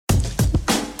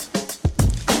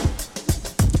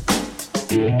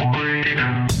Welcome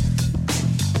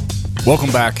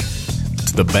back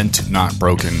to the Bent Not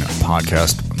Broken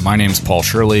podcast. My name's Paul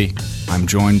Shirley. I'm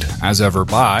joined, as ever,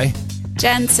 by...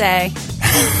 Jen Say.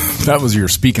 That was your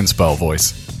speak and spell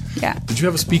voice. Yeah. Did you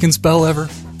have a speak and spell ever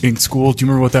in school? Do you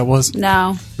remember what that was?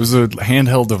 No. It was a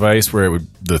handheld device where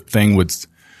the thing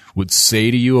would say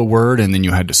to you a word, and then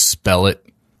you had to spell it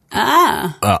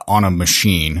on a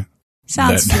machine.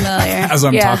 Sounds familiar. As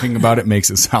I'm talking about it, makes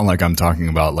it sound like I'm talking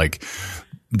about like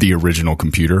the original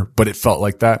computer, but it felt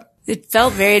like that. It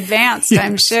felt very advanced,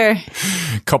 I'm sure.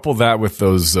 Couple that with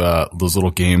those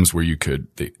little games where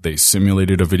they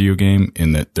simulated a video game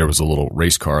in that there was a little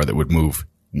race car that would move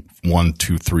 1,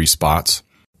 2, 3 spots.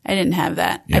 I didn't have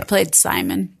that. Yeah. I played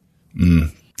Simon.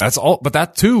 That's all, but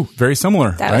that too, very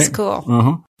similar. That right? was cool.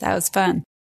 Uh-huh. That was fun.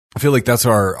 I feel like that's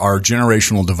our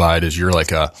generational divide is you're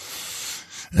like a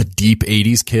deep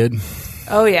 80s kid.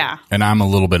 Oh, yeah. And I'm a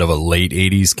little bit of a late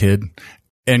 80s kid.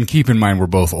 And keep in mind, we're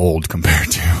both old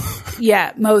compared to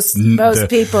Yeah, most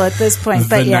people at this point.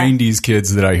 But the 90s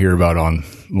kids that I hear about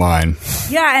online.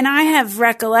 Yeah, and I have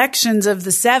recollections of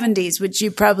the 70s, which you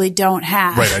probably don't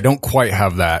have. Right, I don't quite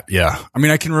have that. Yeah. I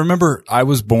mean, I can remember I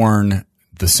was born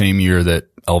the same year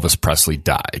that Elvis Presley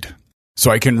died.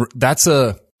 So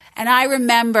And I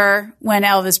remember when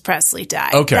Elvis Presley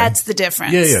died. Okay. That's the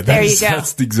difference. Yeah. There you go.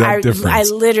 That's the exact difference. I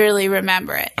literally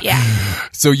remember it. Yeah.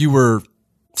 So you were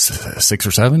 6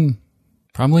 or 7,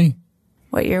 probably?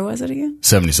 What year was it again?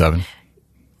 77.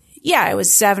 Yeah, it was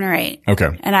 7 or 8. Okay.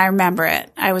 And I remember it.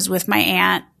 I was with my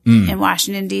aunt in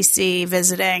Washington, D.C.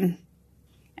 visiting.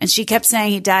 And she kept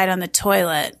saying he died on the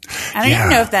toilet. I don't even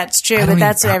know if that's true, but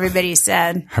that's what everybody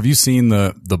said. Have you seen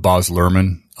the Baz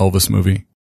Luhrmann Elvis movie?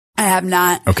 I have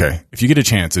not. Okay. If you get a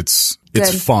chance, it's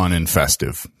fun and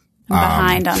festive. I'm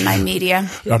behind on my media.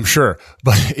 I'm sure.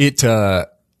 But it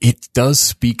does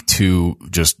speak to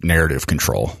just narrative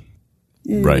control,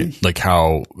 right? Like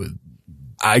how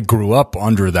I grew up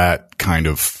under that kind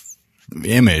of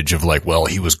image of like, well,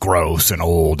 he was gross and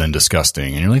old and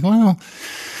disgusting. And you're like, well,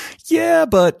 yeah,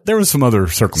 but there was some other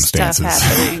circumstances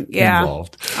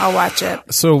involved. I'll watch it.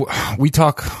 So we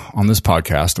talk on this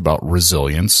podcast about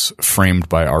resilience framed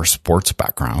by our sports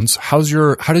backgrounds. How does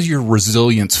your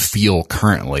resilience feel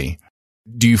currently?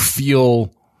 Do you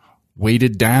feel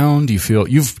weighted down? Do you feel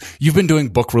you've been doing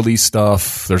book release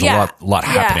stuff? There's a lot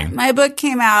happening. My book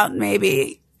came out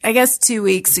maybe, I guess 2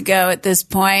 weeks ago at this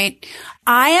point.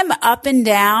 I am up and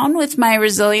down with my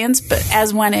resilience, but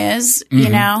as one is, you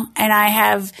know, and I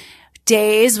have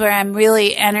days where I'm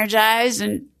really energized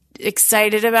and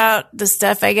excited about the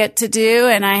stuff I get to do.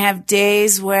 And I have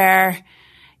days where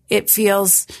it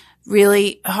feels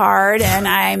really hard and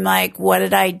I'm like, what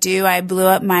did I do? I blew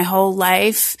up my whole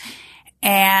life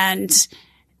and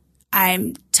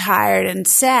I'm tired and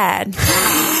sad.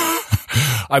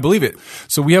 I believe it.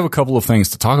 So we have a couple of things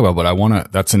to talk about,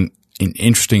 but that's an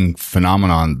interesting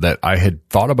phenomenon that I had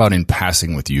thought about in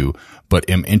passing with you, but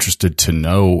am interested to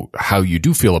know how you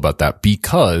do feel about that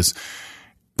because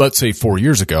let's say 4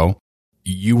 years ago,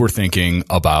 you were thinking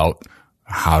about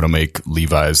how to make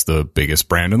Levi's the biggest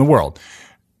brand in the world,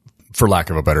 for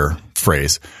lack of a better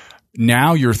phrase.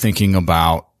 Now you're thinking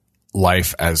about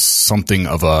life as something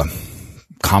of a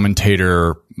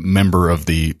commentator, member of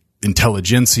the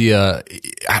intelligentsia.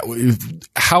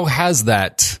 How has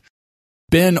that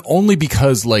been? Only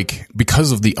because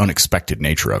of the unexpected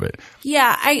nature of it.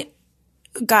 Yeah, I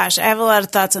have a lot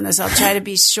of thoughts on this. I'll try to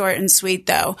be short and sweet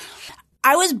though.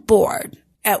 I was bored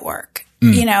at work,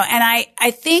 you know, and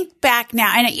I think back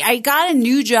now, and I got a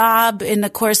new job in the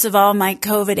course of all my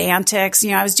COVID antics.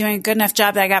 You know, I was doing a good enough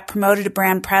job that I got promoted to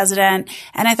brand president,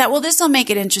 and I thought, well, this will make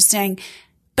it interesting,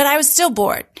 but I was still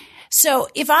bored. So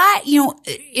if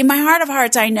in my heart of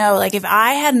hearts, I know, like, if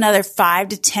I had another 5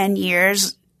 to 10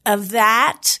 years of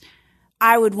that,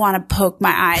 I would want to poke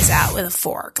my eyes out with a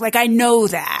fork. Like, I know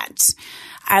that.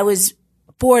 I was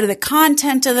bored of the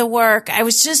content of the work. I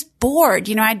was just bored.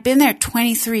 You know, I'd been there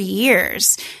 23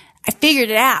 years. I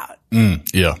figured it out.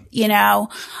 Yeah. You know,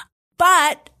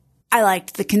 but I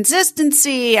liked the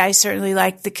consistency. I certainly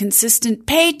liked the consistent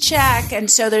paycheck.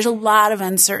 And so there's a lot of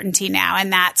uncertainty now,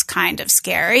 and that's kind of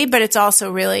scary, but it's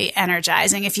also really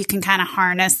energizing if you can kind of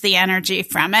harness the energy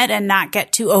from it and not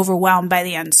get too overwhelmed by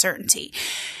the uncertainty.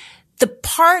 The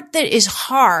part that is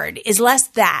hard is less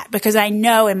that, because I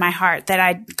know in my heart that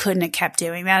I couldn't have kept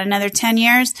doing that another 10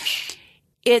 years.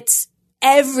 It's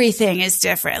everything is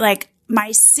different. Like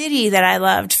my city that I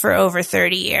loved for over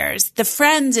 30 years, the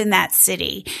friends in that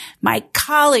city, my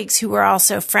colleagues who were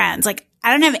also friends, like I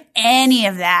don't have any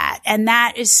of that. And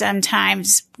that is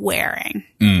sometimes wearing.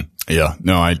 Yeah,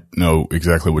 no, I know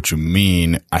exactly what you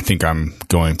mean. I think I'm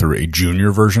going through a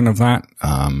junior version of that.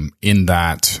 In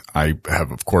that I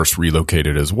have, of course,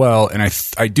 relocated as well. And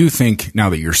I do think now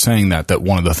that you're saying that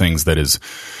one of the things that is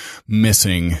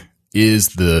missing is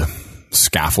the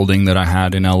scaffolding that I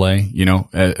had in LA. You know,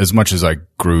 as much as I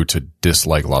grew to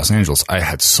dislike Los Angeles, I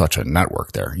had such a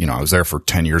network there. You know, I was there for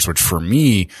 10 years, which for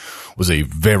me was a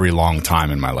very long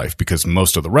time in my life, because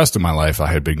most of the rest of my life I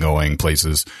had been going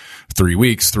places 3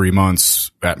 weeks, 3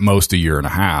 months, at most a year and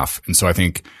a half. And so I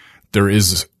think there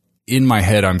is, in my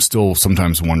head, I'm still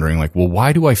sometimes wondering, like, well,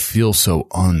 why do I feel so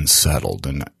unsettled?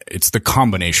 And it's the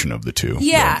combination of the two.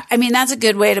 Yeah. I mean, that's a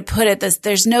good way to put it.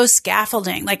 There's no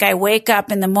scaffolding. Like, I wake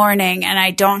up in the morning and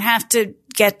I don't have to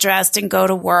get dressed and go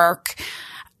to work.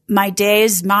 My day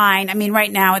is mine. I mean,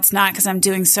 right now it's not, because I'm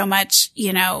doing so much,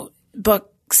 you know,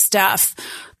 book stuff,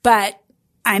 but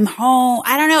I'm home.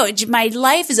 I don't know. My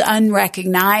life is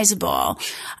unrecognizable,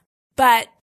 but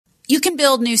you can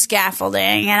build new scaffolding,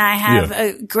 and I have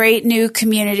a great new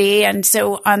community. And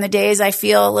so on the days I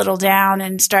feel a little down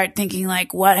and start thinking,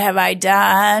 like, what have I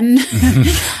done?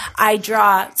 I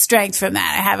draw strength from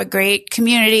that. I have a great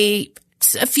community.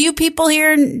 A few people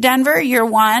here in Denver, you're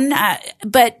one,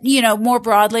 but, you know, more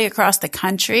broadly across the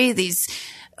country, these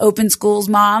open schools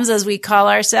moms, as we call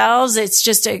ourselves, it's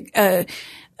just a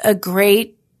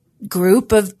great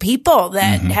group of people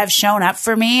that have shown up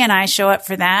for me, and I show up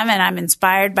for them, and I'm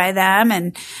inspired by them,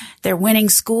 and they're winning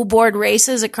school board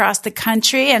races across the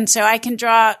country. And so I can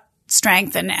draw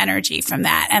strength and energy from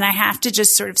that. And I have to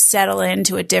just sort of settle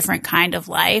into a different kind of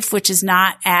life, which is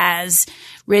not as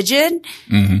rigid,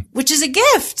 which is a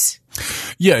gift.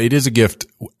 Yeah, it is a gift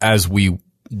as we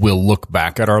will look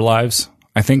back at our lives,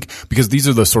 I think, because these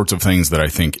are the sorts of things that I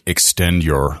think extend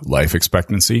your life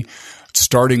expectancy.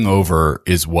 Starting over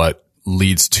is what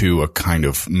leads to a kind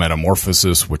of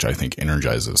metamorphosis, which I think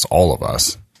energizes all of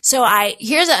us. So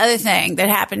here's the other thing that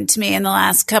happened to me in the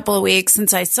last couple of weeks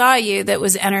since I saw you that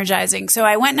was energizing. So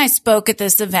I went and I spoke at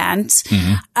this event,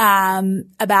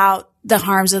 about the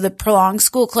harms of the prolonged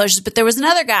school closures. But there was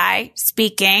another guy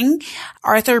speaking,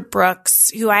 Arthur Brooks,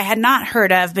 who I had not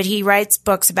heard of, but he writes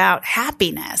books about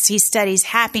happiness. He studies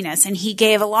happiness, and he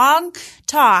gave a long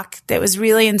talk that was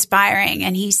really inspiring.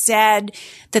 And he said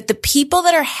that the people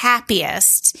that are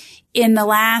happiest in the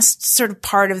last sort of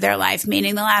part of their life,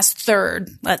 meaning the last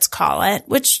third, let's call it,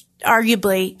 which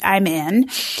arguably I'm in,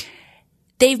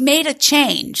 they've made a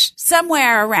change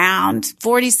somewhere around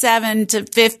 47 to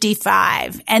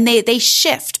 55, and they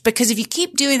shift, because if you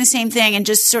keep doing the same thing and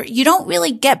just you don't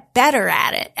really get better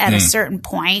at it at a certain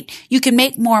point. You can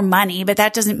make more money, but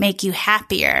that doesn't make you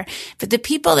happier. But the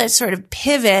people that sort of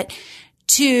pivot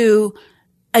to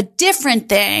a different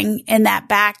thing in that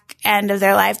back end of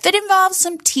their life that involves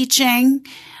some teaching,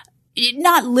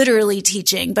 not literally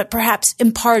teaching, but perhaps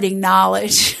imparting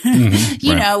knowledge,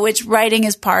 you know, which writing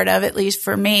is part of, at least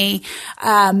for me.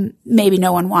 Maybe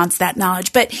no one wants that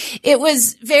knowledge, but it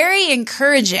was very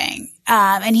encouraging.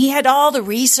 And he had all the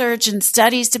research and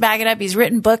studies to back it up. He's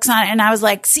written books on it. And I was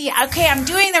like, see, okay, I'm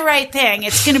doing the right thing.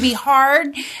 It's going to be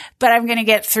hard, but I'm going to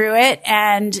get through it.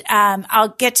 And,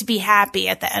 I'll get to be happy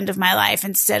at the end of my life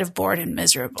instead of bored and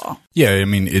miserable. Yeah. I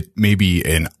mean, it may be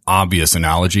an obvious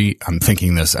analogy. I'm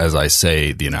thinking this as I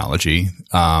say the analogy.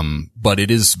 But it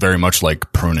is very much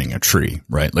like pruning a tree,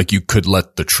 right? Like, you could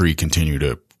let the tree continue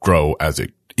to grow as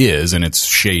it is, and it's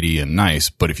shady and nice,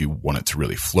 but if you want it to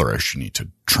really flourish, you need to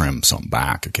trim some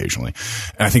back occasionally.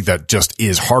 And I think that just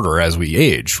is harder as we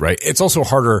age, right? It's also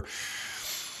harder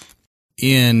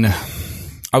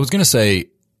I was going to say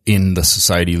in the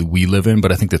society we live in,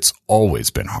 but I think that's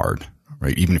always been hard,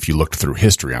 right? Even if you looked through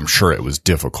history, I'm sure it was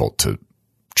difficult to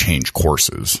change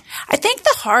courses. I think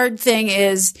the hard thing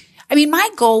is, I mean, my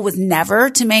goal was never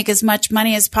to make as much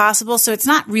money as possible, so it's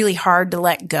not really hard to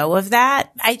let go of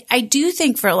that. I do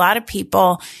think for a lot of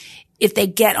people, if they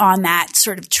get on that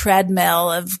sort of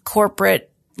treadmill of corporate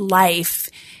life,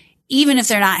 even if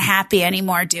they're not happy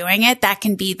anymore doing it, that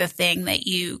can be the thing that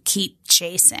you keep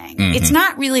chasing. It's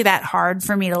not really that hard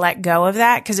for me to let go of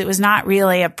that, because it was not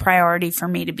really a priority for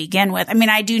me to begin with. I mean,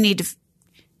 I do need to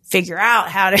figure out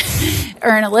how to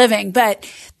earn a living, but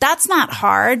that's not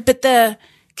hard. But the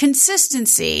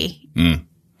consistency,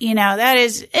 you know,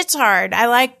 it's hard.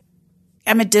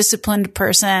 I'm a disciplined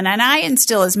person, and I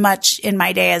instill as much in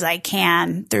my day as I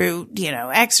can through, you know,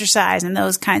 exercise and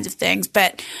those kinds of things.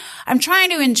 But I'm trying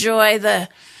to enjoy the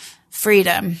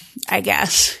freedom, I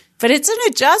guess. But it's an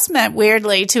adjustment,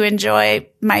 weirdly, to enjoy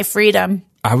my freedom.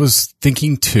 I was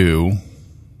thinking too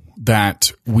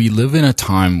that we live in a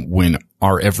time when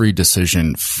our every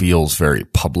decision feels very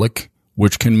public,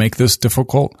 which can make this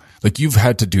difficult. Like, you've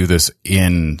had to do this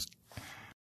in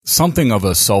something of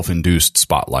a self-induced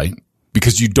spotlight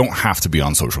because you don't have to be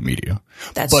on social media.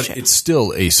 That's but true. It's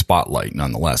still a spotlight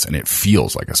nonetheless, and it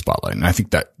feels like a spotlight. And I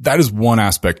think that is one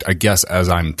aspect, I guess, as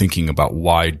I'm thinking about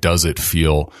why does it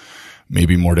feel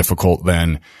maybe more difficult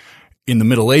than in the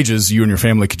Middle Ages, you and your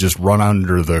family could just run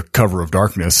under the cover of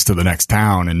darkness to the next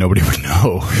town and nobody would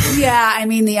know. Yeah. I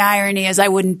mean, the irony is I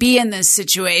wouldn't be in this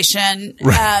situation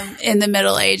in the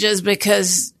Middle Ages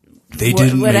because they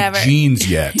didn't make jeans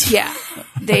yet. Yeah.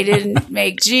 They didn't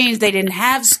make jeans. They didn't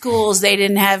have schools. They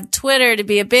didn't have Twitter to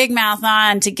be a big mouth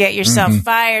on to get yourself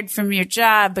fired from your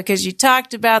job because you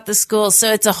talked about the school.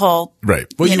 So it's a whole right.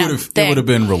 Well, it would have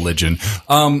been religion.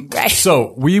 Right.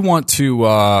 So we want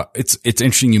to. It's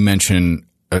interesting you mention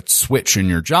a switch in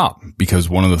your job because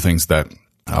one of the things that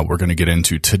we're going to get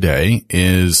into today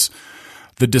is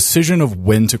the decision of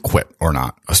when to quit or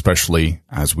not, especially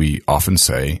as we often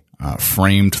say,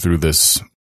 framed through this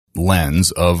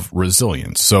lens of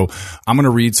resilience. So I'm going to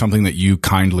read something that you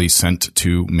kindly sent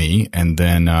to me and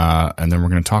then we're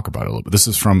going to talk about it a little bit. This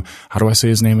is from, how do I say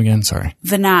his name again? Sorry.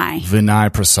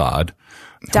 Vinay Prasad.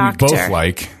 Doctor. We both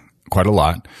like quite a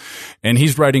lot. And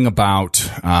he's writing about,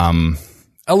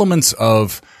 elements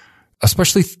of,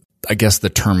 especially, I guess, the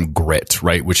term grit,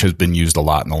 right? Which has been used a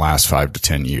lot in the last 5 to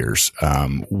 10 years.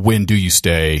 When do you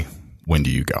stay? When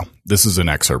do you go? This is an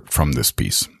excerpt from this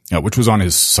piece, which was on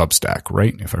his Substack,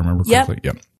 right? If I remember correctly.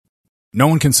 Yep. No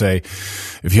one can say,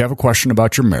 if you have a question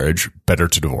about your marriage, better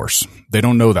to divorce. They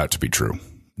don't know that to be true.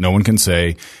 No one can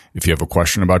say, if you have a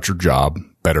question about your job,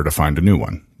 better to find a new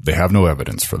one. They have no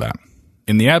evidence for that.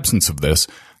 In the absence of this,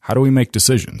 how do we make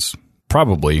decisions?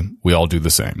 Probably we all do the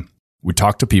same. We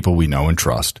talk to people we know and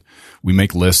trust. We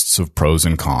make lists of pros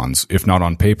and cons, if not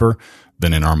on paper,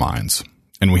 then in our minds.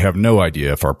 And we have no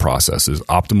idea if our process is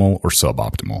optimal or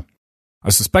suboptimal.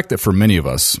 I suspect that for many of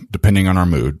us, depending on our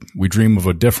mood, we dream of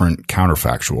a different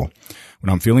counterfactual. When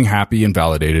I'm feeling happy and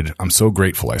validated, I'm so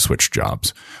grateful I switched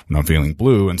jobs. When I'm feeling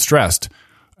blue and stressed,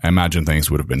 I imagine things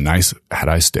would have been nice had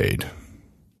I stayed.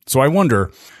 So I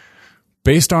wonder,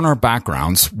 based on our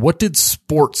backgrounds, what did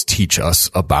sports teach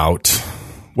us about,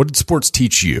 what did sports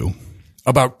teach you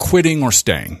about quitting or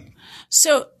staying?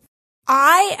 So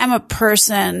I am a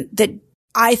person that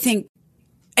I think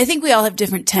we all have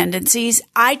different tendencies.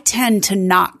 I tend to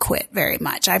not quit very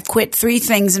much. I've quit 3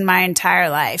 things in my entire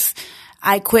life.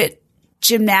 I quit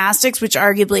gymnastics, which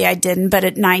arguably I didn't, but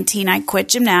at 19, I quit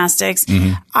gymnastics.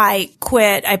 I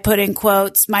put in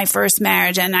quotes, my first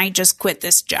marriage, and I just quit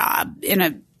this job in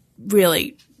a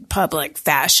really public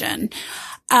fashion.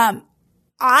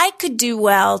 I could do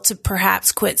well to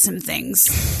perhaps quit some things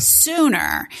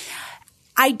sooner.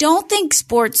 I don't think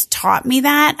sports taught me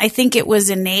that. I think it was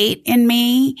innate in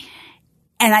me.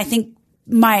 And I think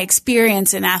my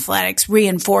experience in athletics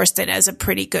reinforced it as a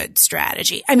pretty good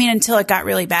strategy. I mean, until it got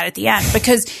really bad at the end,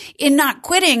 because in not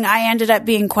quitting, I ended up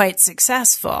being quite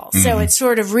successful. So it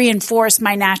sort of reinforced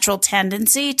my natural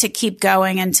tendency to keep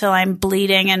going until I'm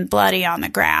bleeding and bloody on the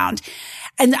ground.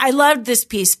 And I loved this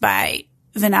piece by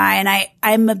Vinay, and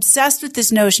I'm obsessed with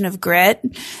this notion of grit.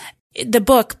 The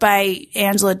book by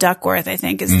Angela Duckworth, I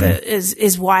think,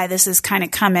 is why this has kind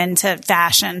of come into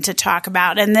fashion to talk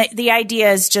about. And the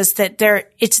idea is just that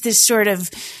it's this sort of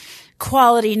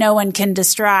quality no one can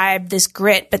describe, this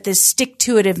grit, but this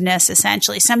stick-to-itiveness,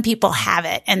 essentially. Some people have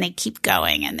it and they keep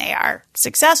going and they are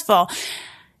successful.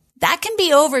 That can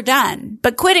be overdone,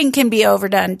 but quitting can be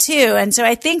overdone too. And so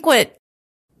I think what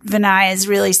Vinay is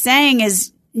really saying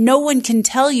is no one can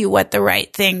tell you what the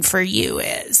right thing for you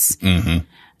is.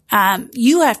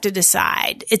 You have to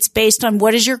decide. It's based on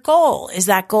what is your goal? Is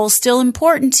that goal still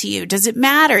important to you? Does it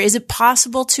matter? Is it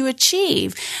possible to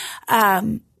achieve?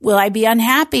 Will I be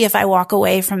unhappy if I walk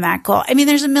away from that goal? I mean,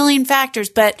 there's a million factors,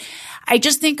 but I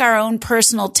just think our own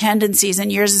personal tendencies,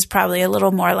 and yours is probably a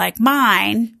little more like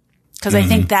mine, because I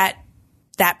think that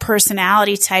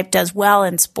personality type does well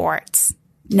in sports,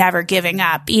 never giving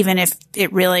up, even if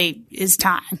it really is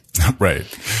time. Right.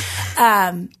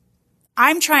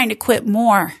 I'm trying to quit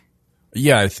more.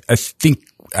 Yeah, I think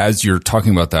as you're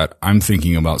talking about that, I'm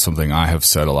thinking about something I have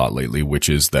said a lot lately, which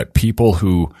is that people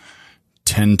who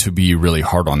tend to be really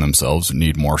hard on themselves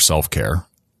need more self-care,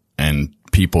 and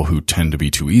people who tend to be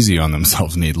too easy on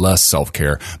themselves need less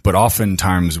self-care. But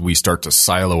oftentimes we start to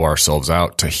silo ourselves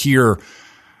out to hear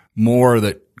more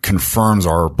that confirms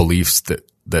our beliefs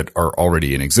that are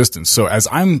already in existence. So as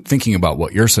I'm thinking about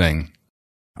what you're saying,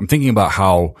 I'm thinking about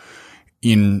how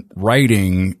in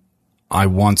writing, I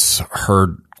once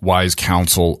heard wise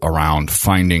counsel around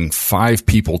finding 5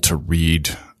 people to read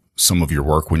some of your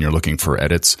work when you're looking for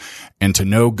edits, and to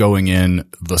know going in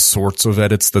the sorts of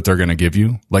edits that they're going to give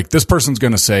you. Like, this person's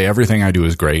going to say everything I do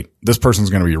is great. This person's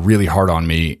going to be really hard on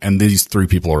me. And these three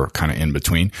people are kind of in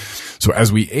between. So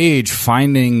as we age,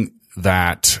 finding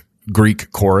that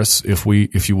Greek chorus, if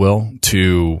you will,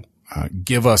 to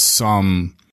give us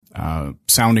some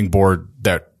sounding board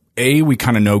that A, we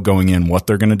kind of know going in what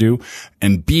they're going to do,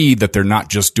 and B, that they're not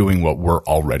just doing what we're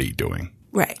already doing.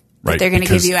 Right. Right. They're going to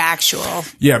give you actual.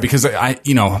 Yeah, because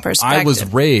I was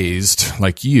raised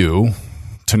like you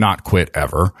to not quit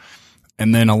ever.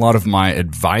 And then a lot of my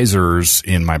advisors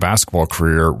in my basketball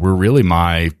career were really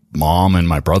my mom and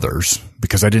my brothers,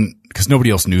 because nobody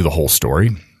else knew the whole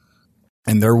story.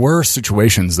 And there were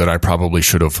situations that I probably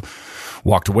should have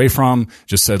walked away from,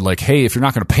 just said like, hey, if you're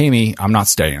not going to pay me, I'm not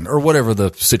staying, or whatever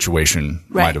the situation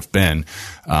might have been.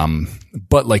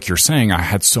 But like you're saying, I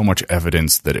had so much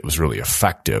evidence that it was really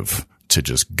effective to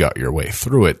just gut your way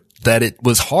through it, that it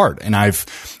was hard. And I've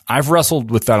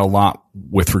wrestled with that a lot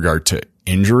with regard to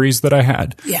injuries that I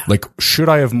had. Yeah. Like, should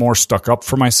I have more stuck up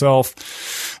for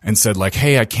myself and said like,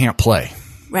 hey, I can't play.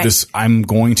 Right. I'm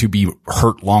going to be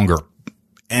hurt longer.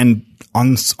 And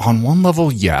on one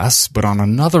level, yes, but on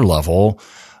another level,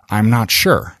 I'm not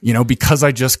sure, because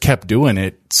I just kept doing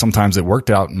it. Sometimes it worked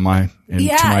out to my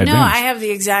advantage. I have the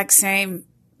exact same.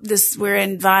 We're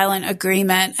in violent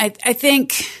agreement. I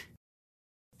think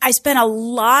I spent a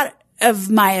lot of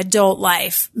my adult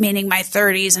life, meaning my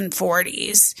 30s and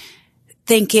 40s,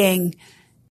 thinking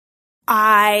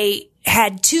I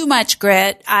had too much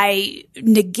grit. I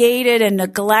negated and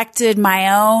neglected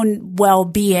my own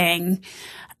well-being.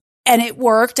 And it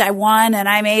worked. I won and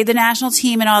I made the national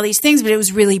team and all these things, but it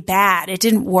was really bad. It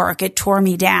didn't work. It tore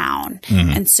me down. Mm-hmm.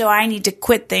 And so I need to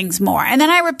quit things more. And then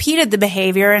I repeated the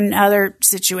behavior in other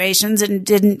situations and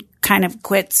didn't kind of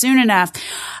quit soon enough.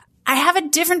 I have a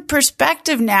different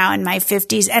perspective now in my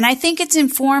 50s. And I think it's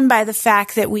informed by the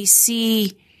fact that we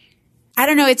see,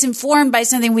 it's informed by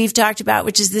something we've talked about,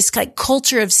 which is this like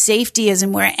culture of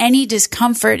safetyism where any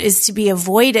discomfort is to be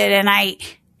avoided. And I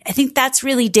think that's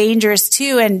really dangerous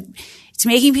too. And it's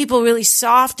making people really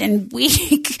soft and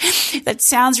weak. That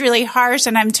sounds really harsh.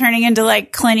 And I'm turning into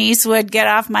like Clint Eastwood, get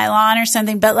off my lawn or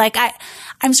something. But like,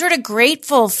 I'm sort of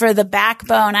grateful for the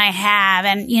backbone I have.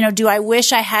 And, do I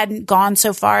wish I hadn't gone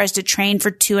so far as to train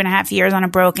for 2.5 years on a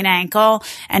broken ankle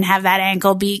and have that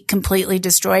ankle be completely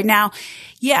destroyed now?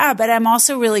 Yeah. But I'm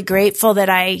also really grateful that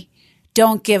I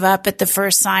don't give up at the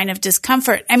first sign of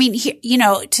discomfort. I mean,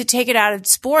 to take it out of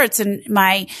sports, and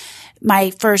my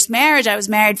first marriage, I was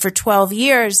married for 12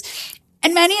 years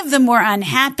and many of them were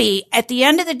unhappy. At the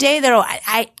end of the day, though,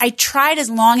 I tried as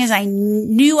long as I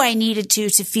knew I needed to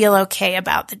feel okay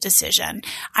about the decision.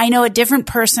 I know a different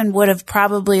person would have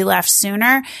probably left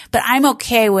sooner, but I'm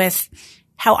okay with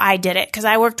how I did it because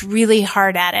I worked really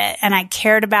hard at it and I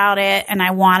cared about it and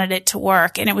I wanted it to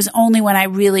work. And it was only when I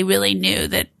really, really knew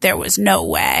that there was no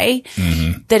way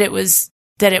that it was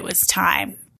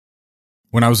time.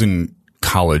 When I was in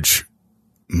college,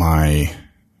 my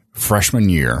freshman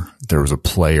year, there was a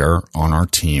player on our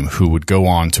team who would go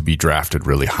on to be drafted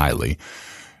really highly.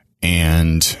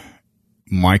 And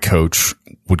my coach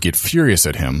would get furious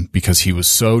at him because he was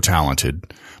so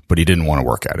talented, but he didn't want to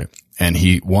work at it. And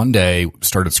he one day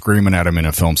started screaming at him in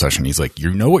a film session. He's like,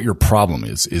 you know what your problem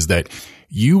is that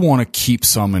you want to keep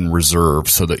some in reserve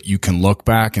so that you can look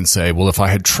back and say, well, if I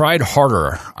had tried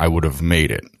harder, I would have made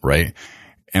it, right?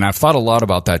 And I've thought a lot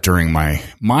about that during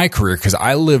my career because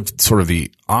I lived sort of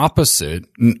the opposite,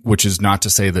 which is not to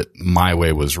say that my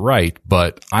way was right,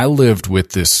 but I lived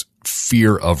with this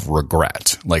fear of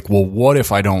regret. Like, well, what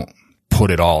if I don't put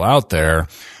it all out there?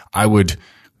 I would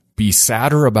be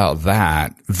sadder about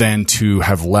that than to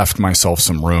have left myself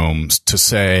some room to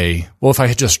say, well, if I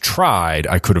had just tried,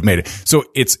 I could have made it. So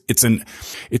it's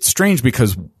strange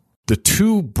because the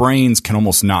two brains can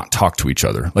almost not talk to each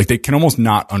other. Like they can almost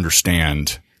not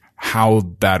understand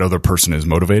how that other person is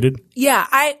motivated. Yeah.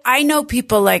 I know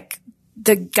people like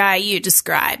the guy you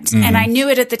described. And I knew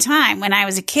it at the time when I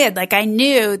was a kid. Like I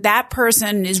knew that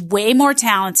person is way more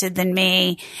talented than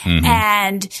me.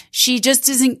 And she just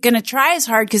isn't going to try as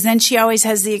hard because then she always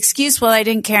has the excuse, well, I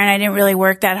didn't care and I didn't really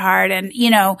work that hard. And,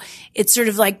 it sort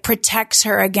of like protects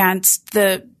her against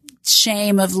the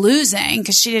shame of losing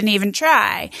because she didn't even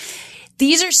try.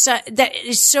 These are that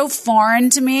is so foreign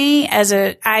to me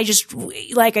I just,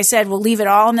 like I said, will leave it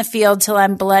all in the field till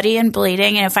I'm bloody and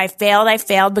bleeding. And if I failed, I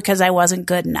failed because I wasn't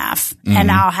good enough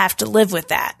and I'll have to live with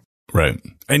that. Right.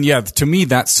 And yeah, to me,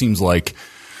 that seems like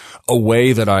a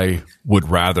way that I would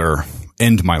rather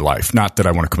end my life. Not that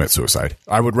I want to commit suicide.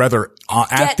 I would rather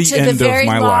at the to end the of my very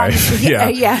long- life,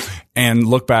 Yeah. and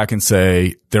look back and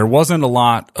say there wasn't a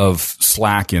lot of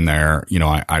slack in there. You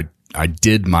know, I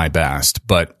did my best,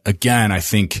 but again, I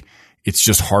think it's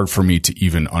just hard for me to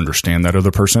even understand that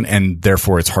other person, and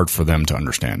therefore it's hard for them to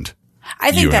understand.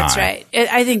 I think you and that's right.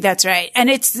 I think that's right. And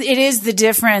it is the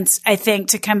difference, I think,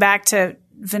 to come back to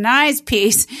Vinay's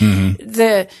piece,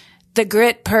 the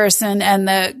grit person and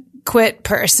the quit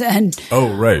person.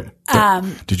 Oh, right.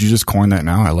 Did you just coin that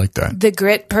now? I like that. The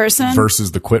grit person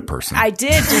versus the quit person. I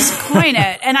did just coin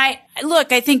it. And I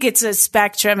think it's a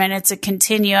spectrum and it's a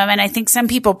continuum. And I think some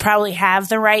people probably have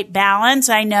the right balance.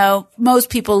 I know most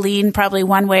people lean probably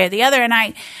one way or the other. And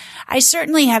I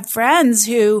certainly have friends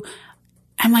who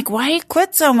I'm like, why you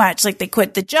quit so much? Like they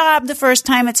quit the job the first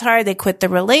time it's hard. They quit the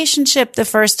relationship the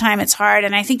first time it's hard.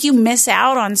 And I think you miss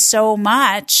out on so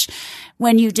much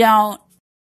when you don't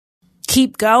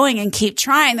keep going and keep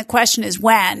trying. The question is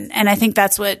when. And I think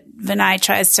that's what Vinay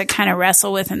tries to kind of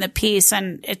wrestle with in the piece.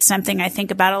 And it's something I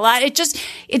think about a lot.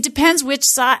 It depends which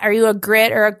side. Are you a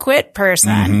grit or a quit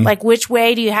person? Like which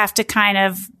way do you have to kind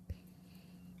of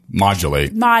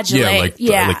modulate.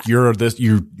 Yeah. Like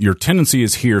your tendency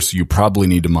is here, so you probably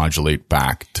need to modulate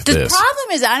back to the this. The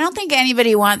problem is I don't think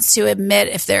anybody wants to admit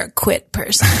if they're a quit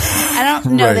person. I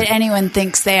don't know that anyone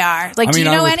thinks they are. Like, do you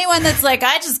know anyone that's like,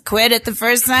 I just quit at the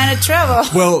first sign of trouble?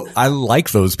 Well, I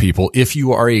like those people. If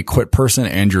you are a quit person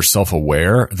and you're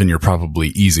self-aware, then you're probably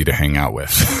easy to hang out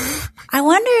with. I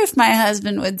wonder if my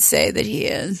husband would say that he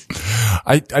is.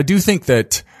 I do think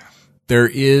that there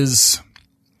is,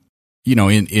 you know,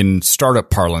 in startup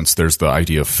parlance, there's the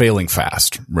idea of failing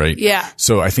fast, right? Yeah.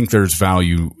 So I think there's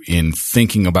value in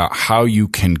thinking about how you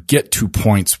can get to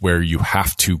points where you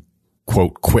have to,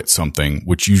 quote, quit something,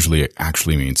 which usually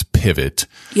actually means pivot.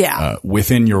 Yeah.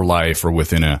 Within your life or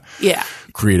within a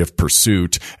creative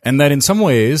pursuit. And that in some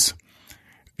ways,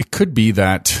 it could be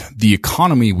that the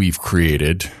economy we've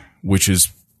created, which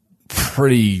is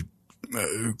pretty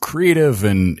creative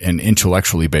and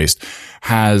intellectually based,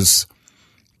 has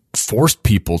forced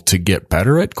people to get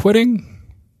better at quitting,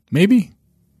 maybe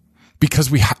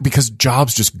because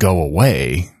jobs just go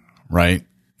away, right?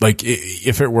 Like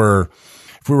if we were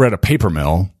at a paper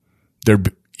mill,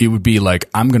 it would be like,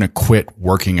 I'm going to quit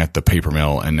working at the paper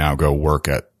mill and now go work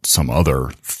at some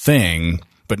other thing.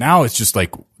 But now it's just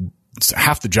like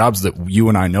half the jobs that you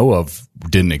and I know of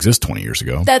didn't exist 20 years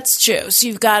ago. That's true. So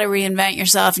you've got to reinvent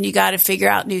yourself and you got to figure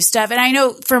out new stuff. And I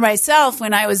know for myself,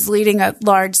 when I was leading a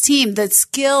large team, the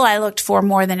skill I looked for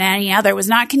more than any other was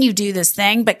not, can you do this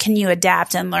thing, but can you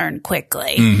adapt and learn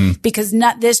quickly? Because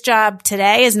this job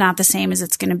today is not the same as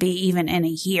it's going to be even in a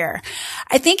year.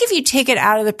 I think if you take it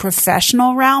out of the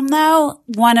professional realm, though,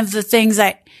 one of the things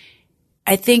I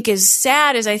think is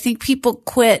sad is I think people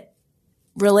quit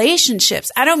relationships.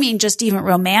 I don't mean just even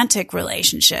romantic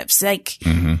relationships. Like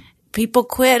people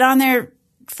quit on their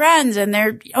friends and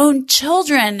their own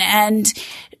children and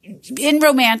in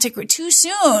romantic too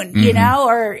soon, you know,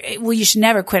 or well, you should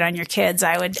never quit on your kids.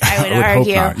 I would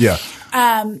argue. Hope not. Yeah.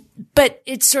 But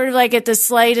it's sort of like at the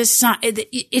slightest sign,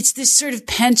 it's this sort of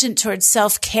penchant towards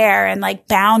self-care and like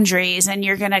boundaries. And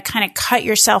you're going to kind of cut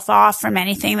yourself off from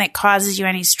anything that causes you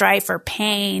any strife or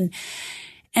pain.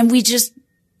 And we just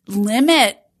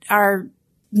limit our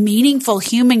meaningful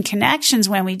human connections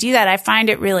when we do that. I find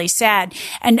it really sad.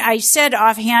 And I said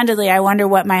offhandedly, I wonder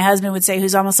what my husband would say,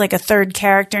 who's almost like a third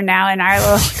character now in our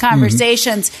little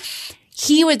conversations.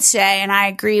 He would say, and I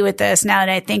agree with this now that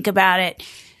I think about it,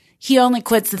 he only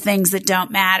quits the things that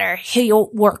don't matter. He'll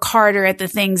work harder at the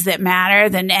things that matter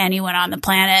than anyone on the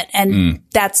planet. And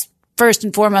that's first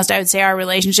and foremost, I would say, our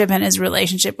relationship and his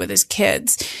relationship with his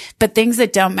kids. But things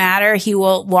that don't matter, he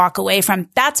will walk away from.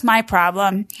 That's my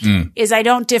problem, is I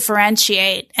don't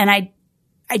differentiate and I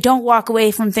don't walk away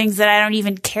from things that I don't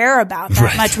even care about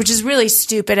that much, which is really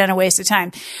stupid and a waste of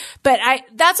time. But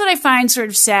that's what I find sort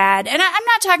of sad. And I'm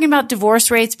not talking about divorce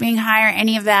rates being high or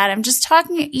any of that. I'm just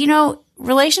talking,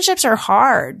 relationships are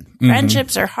hard.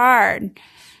 Friendships are hard.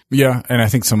 Yeah. And I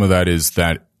think some of that is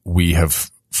that we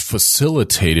have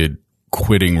facilitated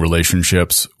quitting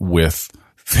relationships with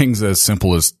things as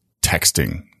simple as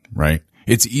texting, right?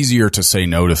 It's easier to say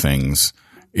no to things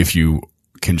if you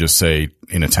can just say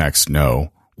in a text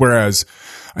no. Whereas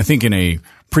I think in a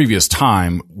previous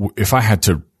time, if I had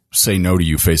to say no to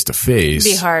you face to face,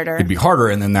 it'd be harder.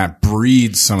 And then that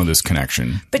breeds some of this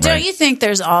connection. But don't you think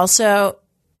there's also,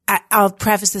 I'll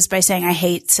preface this by saying I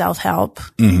hate self-help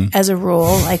as a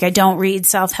rule. Like I don't read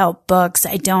self-help books.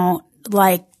 I don't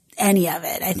like any of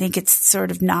it. I think it's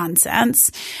sort of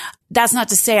nonsense. That's not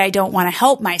to say I don't want to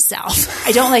help myself.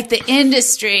 I don't like the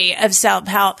industry of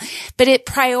self-help, but it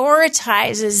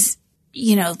prioritizes,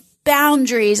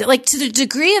 boundaries, like to the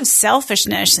degree of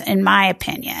selfishness, in my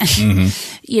opinion.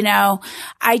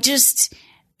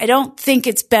 I don't think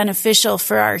it's beneficial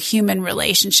for our human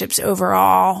relationships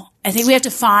overall. I think we have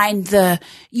to find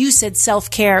you said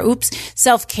self-care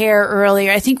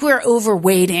earlier. I think we're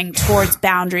overweighting towards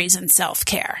boundaries and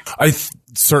self-care.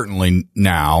 Certainly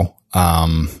now,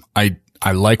 I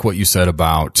like what you said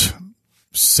about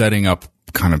setting up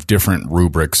kind of different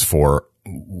rubrics for,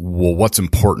 what's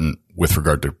important with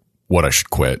regard to what I should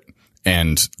quit,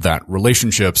 and that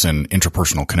relationships and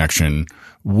interpersonal connection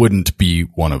wouldn't be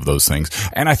one of those things.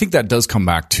 And I think that does come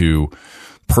back to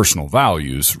personal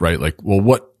values, right? Like, well,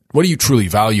 what do you truly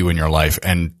value in your life?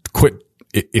 And quit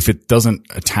if it doesn't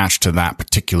attach to that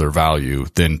particular value,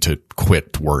 then to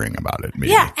quit worrying about it.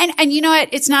 Maybe. Yeah. And you know what?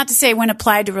 It's not to say when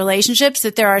applied to relationships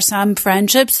that there are some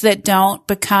friendships that don't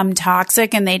become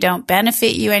toxic and they don't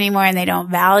benefit you anymore and they don't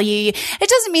value you. It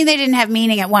doesn't mean they didn't have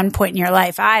meaning at one point in your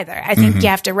life either. I think you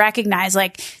have to recognize,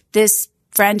 like, this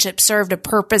friendship served a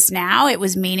purpose now. It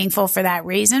was meaningful for that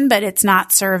reason, but it's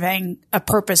not serving a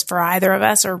purpose for either of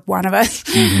us or one of us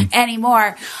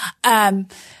anymore.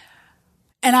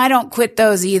 And I don't quit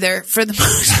those either for the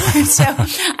most part. So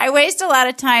I waste a lot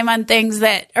of time on things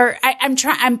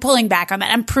I'm pulling back on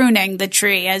that. I'm pruning the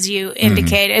tree, as you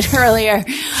indicated earlier.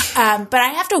 But I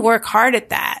have to work hard at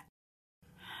that.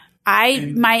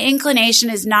 My inclination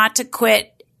is not to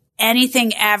quit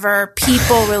anything ever,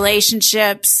 people,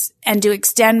 relationships, and to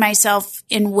extend myself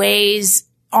in ways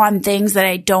on things that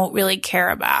I don't really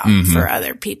care about for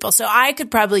other people. So I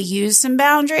could probably use some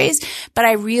boundaries, but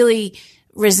I really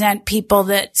resent people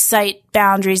that cite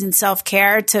boundaries and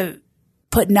self-care to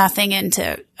put nothing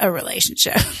into a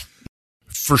relationship.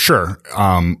 For sure.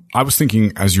 I was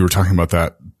thinking, as you were talking about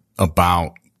that,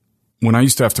 about when I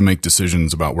used to have to make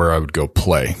decisions about where I would go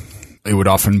play. It would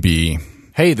often be,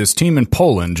 hey, this team in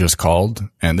Poland just called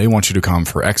and they want you to come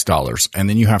for X dollars. And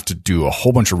then you have to do a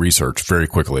whole bunch of research very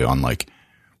quickly on, like,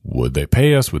 would they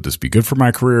pay us? Would this be good for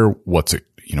my career? What's it?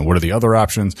 What are the other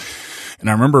options? And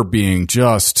I remember being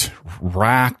just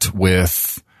racked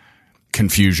with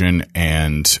confusion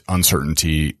and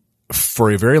uncertainty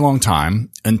for a very long time,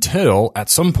 until at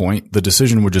some point the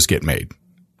decision would just get made,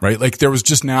 right? Like, there was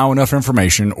just now enough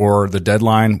information, or the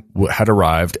deadline had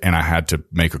arrived and I had to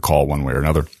make a call one way or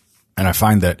another. And I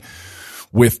find that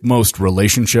with most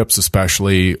relationships,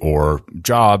 especially, or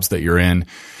jobs that you're in,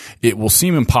 it will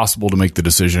seem impossible to make the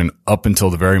decision up until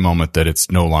the very moment that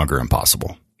it's no longer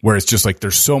impossible. Where it's just like,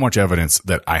 there's so much evidence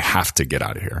that I have to get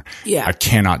out of here. Yeah. I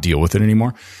cannot deal with it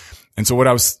anymore. And so what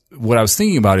I was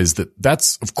thinking about is that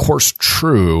that's of course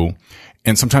true.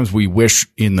 And sometimes we wish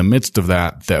in the midst of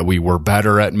that we were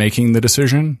better at making the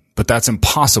decision, but that's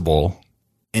impossible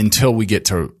until we get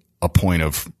to a point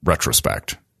of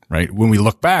retrospect, right? When we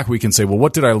look back, we can say, well,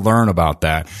 what did I learn about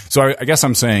that? So I guess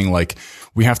I'm saying, like,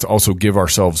 we have to also give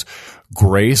ourselves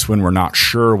grace when we're not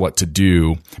sure what to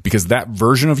do, because that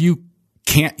version of you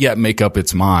can't yet make up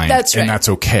its mind. That's right. And that's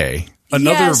okay.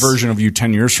 Another version of you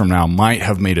 10 years from now might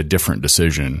have made a different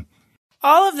decision.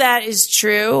 All of that is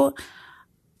true.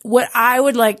 What I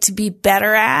would like to be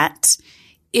better at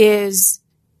is,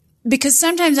 because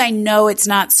sometimes I know it's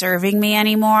not serving me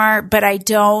anymore, but I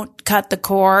don't cut the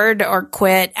cord or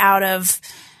quit out of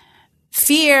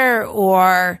fear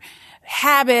or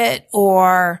habit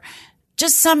or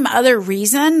just some other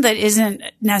reason that isn't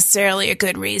necessarily a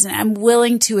good reason. I'm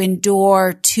willing to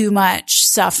endure too much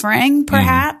suffering,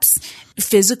 perhaps,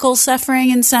 physical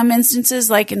suffering in some instances,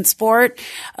 like in sport,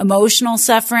 emotional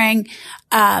suffering.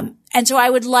 And so I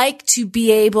would like to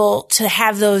be able to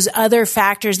have those other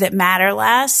factors that matter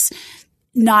less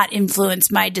not influence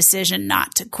my decision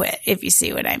not to quit, if you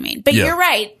see what I mean. But You're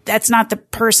right. That's not the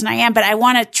person I am, but I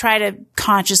want to try to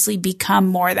consciously become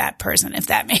more that person, if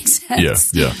that makes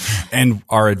sense. Yeah. And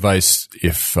our advice,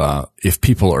 if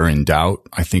people are in doubt,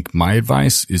 I think my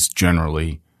advice is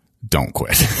generally don't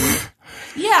quit.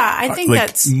 Yeah, I think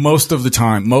that's most of the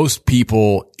time, most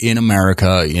people in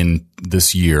America in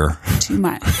this year too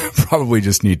much probably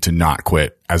just need to not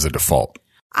quit as a default.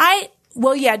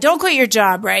 Well, yeah, don't quit your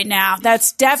job right now.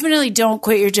 That's definitely don't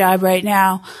quit your job right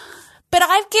now. But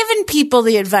I've given people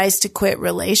the advice to quit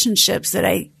relationships that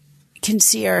I can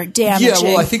see are damaging. Yeah,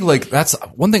 well, I think, like, that's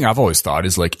one thing I've always thought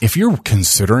is, like, if you're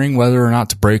considering whether or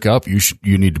not to break up,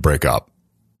 you need to break up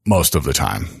most of the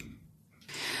time.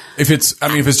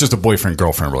 If it's just a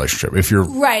boyfriend-girlfriend relationship,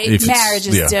 right, marriage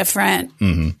is different.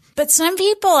 Mm-hmm. But some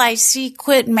people I see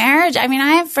quit marriage. I mean,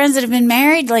 I have friends that have been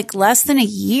married like less than a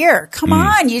year. Come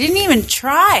on, you didn't even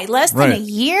try. Less than a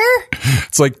year?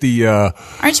 It's like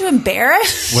aren't you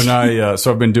embarrassed? When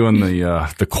so I've been doing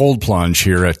the cold plunge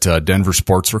here at Denver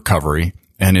Sports Recovery,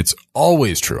 and it's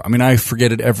always true. I mean, I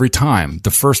forget it every time.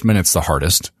 The first minute's the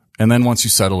hardest. And then once you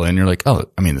settle in, you're like, oh,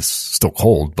 I mean, it's still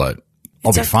cold, but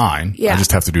I'll be fine. Yeah. I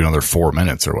just have to do another 4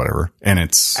 minutes or whatever. And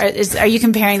are you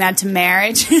comparing that to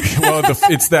marriage? Well,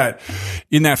 it's that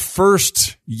in that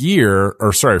first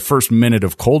minute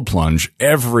of cold plunge,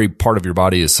 every part of your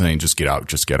body is saying, just get out,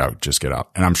 just get out, just get out.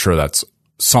 And I'm sure that's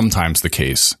sometimes the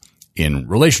case in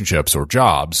relationships or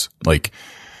jobs, like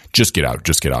just get out,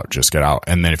 just get out, just get out.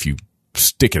 And then if you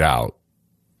stick it out,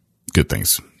 good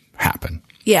things happen.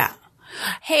 Yeah.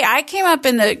 Hey, I came up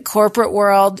in the corporate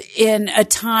world in a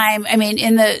time, I mean,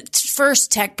 in the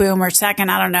first tech boom or second,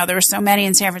 I don't know, there were so many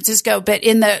in San Francisco, but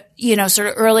in the, sort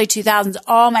of early 2000s,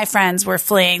 all my friends were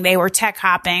fleeing. They were tech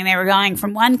hopping. They were going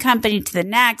from one company to the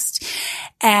next.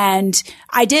 And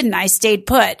I didn't. I stayed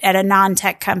put at a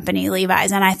non-tech company,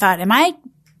 Levi's. And I thought, am I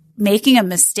making a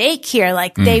mistake here?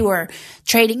 Like they were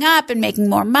trading up and making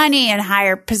more money and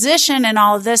higher position and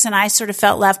all of this. And I sort of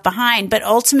felt left behind. But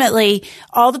ultimately,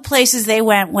 all the places they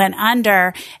went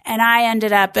under, and I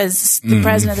ended up as the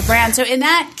president of the brand. So in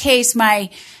that case, my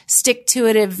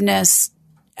stick-to-itiveness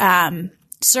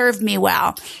served me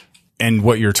well. And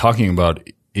what you're talking about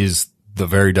is the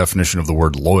very definition of the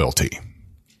word loyalty.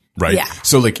 Right? Yeah.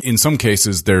 So like in some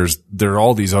cases, there are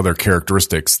all these other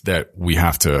characteristics that we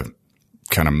have to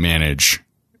kind of manage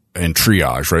and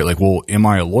triage, right? Like, well, am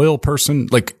I a loyal person?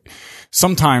 Like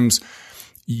sometimes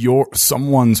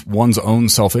one's own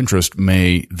self-interest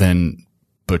may then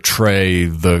betray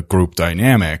the group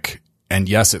dynamic. And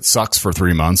yes, it sucks for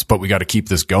 3 months, but we got to keep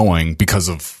this going because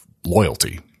of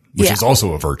loyalty, which is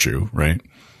also a virtue, right?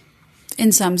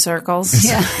 In some circles.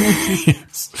 Yeah.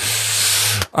 Yes.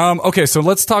 Okay, so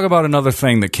let's talk about another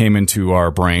thing that came into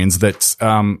our brains that's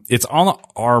it's on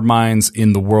our minds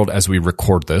in the world as we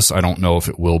record this. I don't know if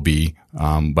it will be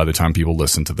by the time people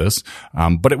listen to this,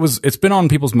 but it's been on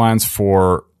people's minds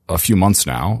for a few months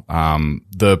now.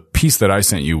 The piece that I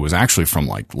sent you was actually from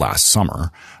like last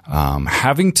summer,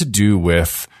 having to do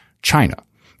with China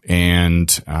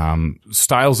and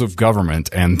styles of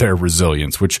government and their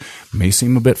resilience, which may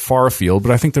seem a bit far afield,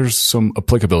 but I think there's some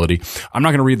applicability. I'm not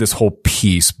going to read this whole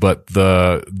piece, but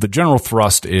the general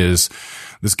thrust is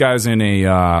this guy's in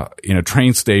a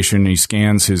train station. He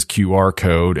scans his QR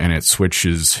code and it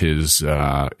switches his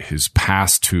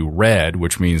pass to red,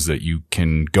 which means that you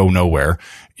can go nowhere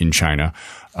in China.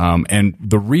 And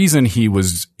the reason he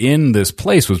was in this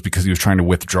place was because he was trying to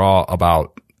withdraw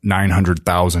about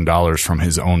 $900,000 from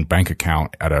his own bank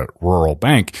account at a rural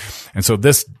bank. And so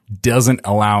this doesn't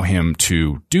allow him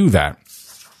to do that.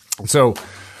 So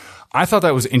I thought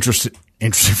that was interesting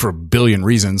for a billion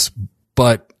reasons,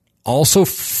 but also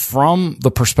from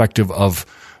the perspective of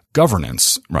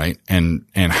governance, right? And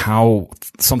how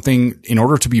something, in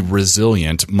order to be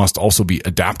resilient, must also be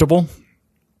adaptable,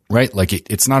 right? Like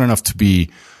it's not enough to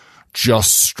be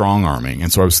just strong arming.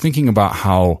 And so I was thinking about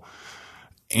how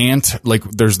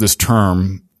there's this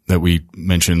term that we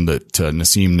mentioned that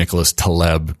Nassim Nicholas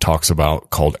Taleb talks about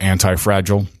called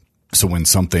anti-fragile. So when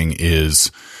something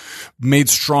is made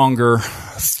stronger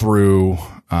through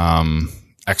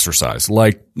exercise,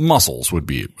 like muscles would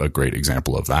be a great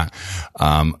example of that,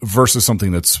 versus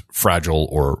something that's fragile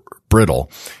or brittle.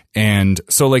 And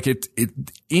so like it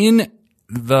in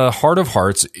the heart of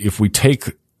hearts, if we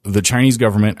take the Chinese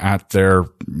government at their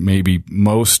maybe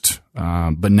most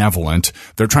benevolent,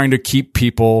 they're trying to keep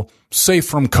people safe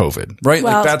from COVID, right?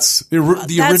 Well, like that's the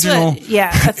original.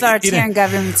 Authoritarian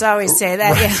governments always say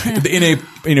that. Right, yeah.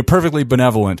 in a perfectly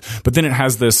benevolent, but then it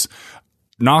has this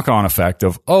knock-on effect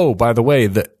of, oh, by the way,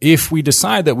 that if we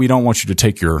decide that we don't want you to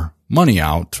take your money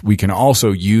out, we can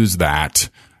also use that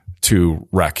to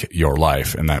wreck your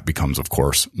life. And that becomes, of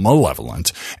course,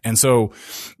 malevolent. And so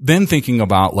then thinking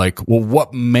about like, well,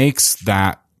 what makes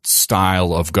that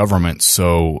style of government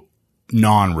so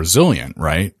non-resilient,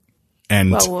 right?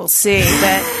 And well, we'll see.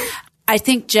 But I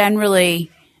think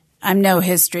generally, I'm no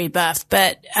history buff,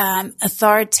 but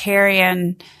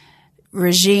authoritarian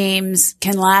regimes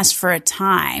can last for a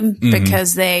time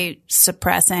because they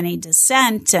suppress any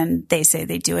dissent and they say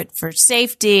they do it for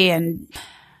safety. And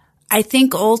I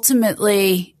think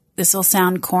ultimately, this will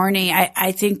sound corny,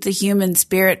 I think the human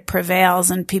spirit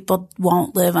prevails and people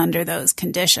won't live under those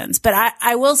conditions. But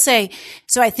I will say,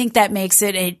 so I think that makes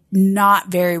it a not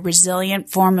very resilient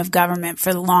form of government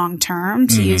for the long term,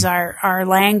 to use our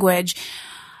language.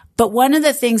 But one of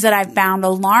the things that I've found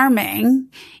alarming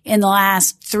in the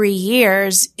last 3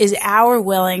 years is our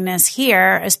willingness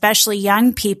here, especially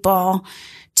young people,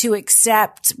 to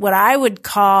accept what I would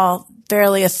call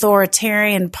fairly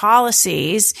authoritarian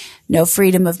policies, no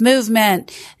freedom of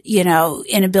movement,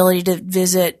 inability to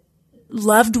visit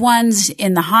loved ones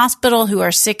in the hospital who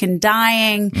are sick and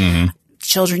dying. Mm-hmm.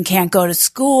 Children can't go to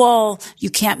school. You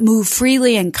can't move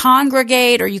freely and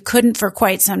congregate, or you couldn't for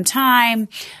quite some time.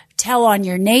 Tell on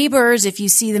your neighbors if you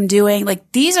see them doing,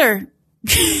 these are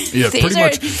pretty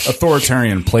much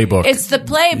authoritarian playbook. It's the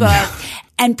playbook.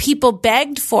 And people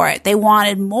begged for it. They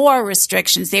wanted more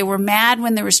restrictions. They were mad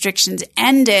when the restrictions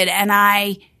ended. And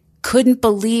I couldn't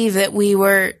believe that we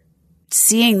were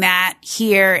seeing that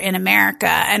here in America.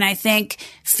 And I think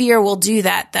fear will do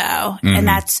that, though. Mm-hmm. And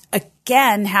that's,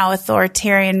 again, how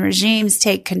authoritarian regimes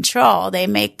take control. They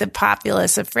make the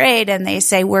populace afraid and they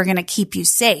say, we're going to keep you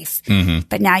safe. Mm-hmm.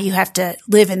 But now you have to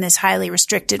live in this highly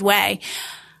restricted way.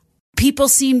 People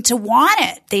seem to want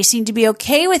it. They seem to be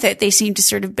okay with it. They seem to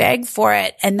sort of beg for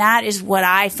it. And that is what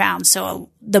I found. So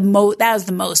that was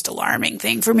the most alarming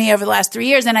thing for me over the last 3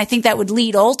 years. And I think that would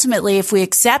lead ultimately, if we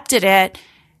accepted it,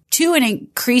 to an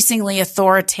increasingly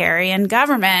authoritarian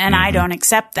government. And I don't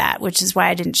accept that, which is why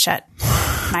I didn't shut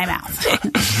my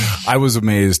mouth. I was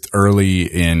amazed early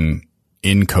in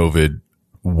COVID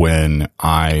when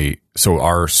so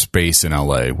our space in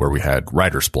LA where we had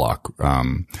Writer's Block,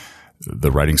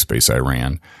 the writing space I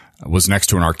ran, was next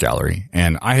to an art gallery.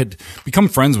 And I had become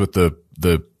friends with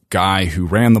the guy who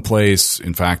ran the place.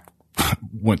 In fact,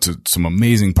 went to some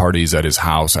amazing parties at his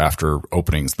house after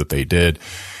openings that they did.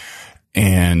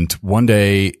 And one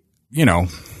day,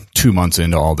 2 months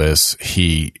into all this,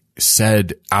 he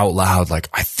said out loud,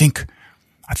 I think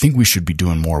we should be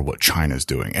doing more of what China's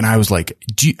doing. And I was like,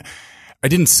 I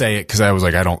didn't say it because I was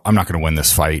like, I'm not going to win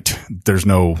this fight. There's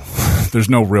no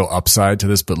real upside to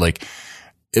this, but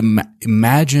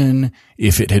imagine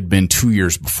if it had been 2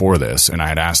 years before this and I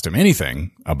had asked him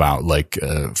anything about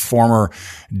former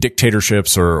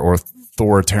dictatorships or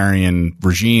authoritarian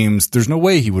regimes. There's no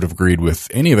way he would have agreed with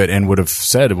any of it and would have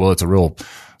said, well, it's a real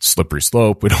slippery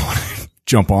slope. We don't want to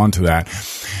jump onto that.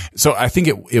 So I think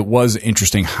it was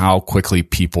interesting how quickly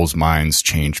people's minds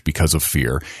changed because of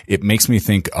fear. It makes me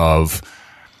think of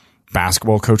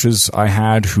basketball coaches I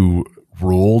had who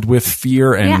ruled with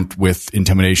fear and with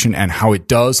intimidation, and how it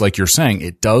does, like you're saying,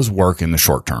 it does work in the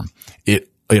short term. It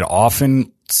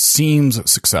often seems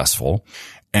successful,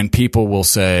 and people will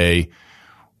say,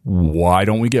 why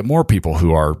don't we get more people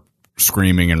who are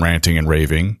screaming and ranting and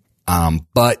raving?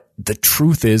 But the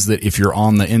truth is that if you're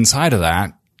on the inside of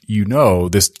that,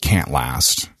 this can't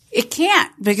last. It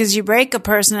can't, because you break a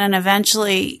person and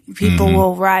eventually people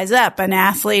will rise up, an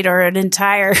athlete or an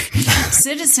entire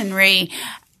citizenry.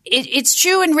 It's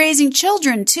true in raising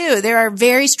children too. There are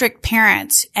very strict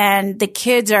parents and the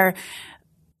kids are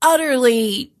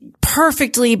utterly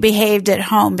perfectly behaved at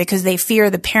home because they fear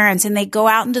the parents, and they go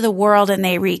out into the world and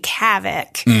they wreak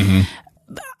havoc. Mm-hmm.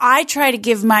 I try to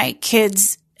give my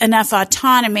kids enough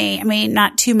autonomy. I mean,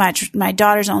 not too much. My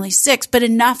daughter's only 6, but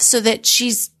enough so that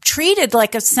she's treated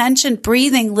like a sentient,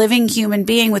 breathing, living human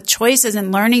being with choices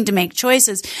and learning to make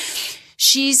choices.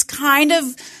 She's kind of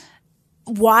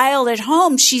wild at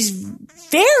home. She's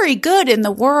very good in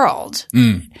the world.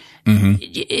 Mm-hmm.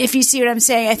 If you see what I'm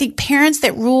saying, I think parents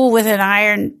that rule with an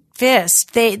iron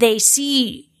fist, they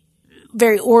see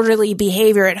very orderly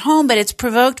behavior at home, but it's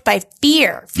provoked by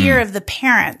fear of the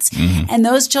parents. Mm-hmm. And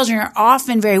those children are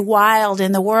often very wild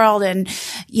in the world and,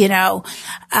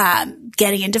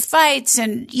 getting into fights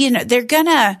and, they're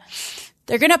gonna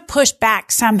push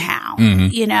back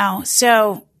somehow,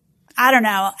 so I don't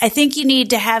know. I think you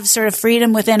need to have sort of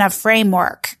freedom within a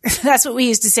framework. That's what we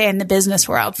used to say in the business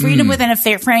world, freedom within a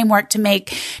framework to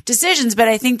make decisions. But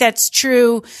I think that's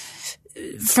true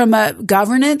from a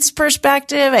governance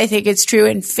perspective. I think it's true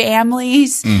in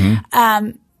families.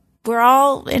 Mm-hmm. We're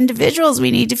all individuals.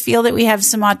 We need to feel that we have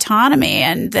some autonomy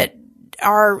and that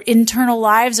our internal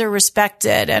lives are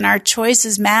respected and our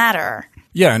choices matter.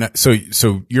 Yeah. And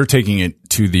so you're taking it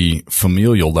to the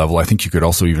familial level. I think you could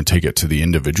also even take it to the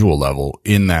individual level,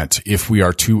 in that if we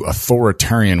are too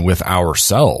authoritarian with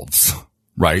ourselves,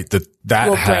 right,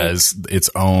 that has its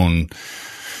own,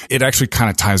 it actually kind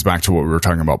of ties back to what we were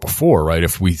talking about before, right?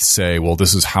 If we say, well,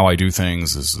 this is how I do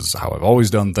things, this is how I've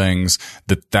always done things,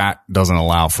 that doesn't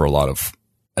allow for a lot of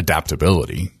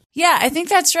adaptability. Yeah, I think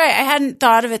that's right. I hadn't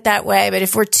thought of it that way, but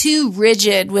if we're too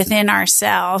rigid within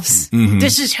ourselves,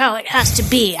 this is how it has to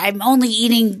be. I'm only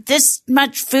eating this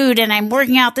much food and I'm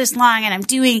working out this long and I'm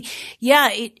doing,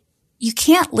 you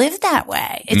can't live that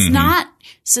way. It's not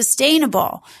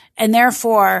sustainable. And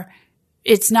therefore,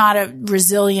 it's not a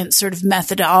resilient sort of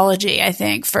methodology, I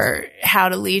think, for how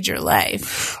to lead your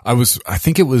life. I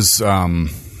think it was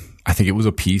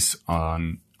a piece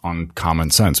on Common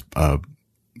Sense.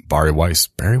 Barry Weiss,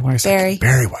 God,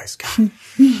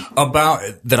 about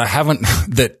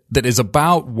that. That is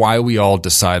about why we all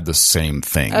decide the same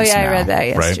things. Oh yeah, now, I read that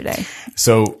yesterday. Right?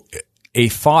 So a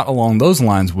thought along those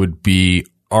lines would be,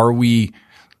 are we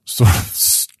sort of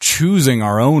choosing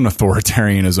our own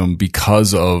authoritarianism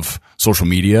because of social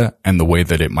media and the way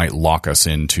that it might lock us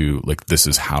into, like, this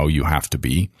is how you have to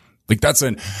be? Like, that's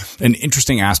an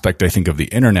interesting aspect, I think, of the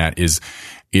internet, is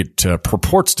it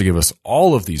purports to give us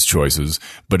all of these choices,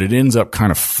 but it ends up kind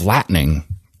of flattening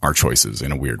our choices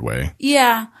in a weird way.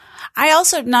 Yeah. I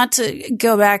also, not to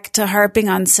go back to harping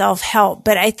on self-help,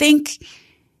 but I think,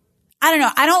 I don't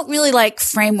know, I don't really like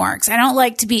frameworks. I don't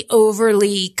like to be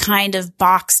overly kind of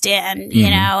boxed in, you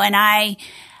know, and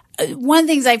one of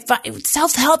the things I find,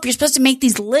 self-help, you're supposed to make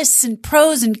these lists and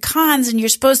pros and cons, and you're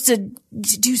supposed to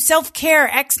do self-care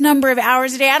X number of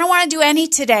hours a day. I don't want to do any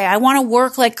today. I want to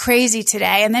work like crazy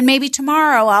today. And then maybe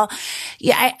tomorrow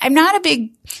I'm not a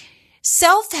big,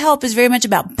 self-help is very much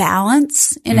about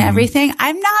balance in everything.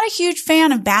 I'm not a huge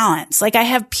fan of balance. Like, I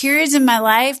have periods in my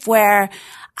life where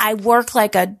I work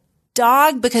like a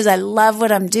dog because I love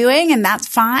what I'm doing, and that's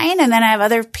fine. And then I have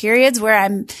other periods where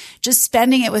I'm just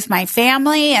spending it with my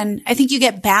family. And I think you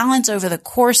get balance over the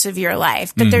course of your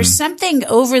life. But there's something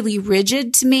overly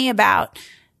rigid to me about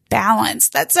balance.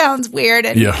 That sounds weird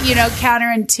and,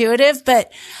 counterintuitive,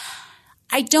 but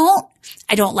I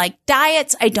don't like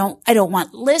diets. I don't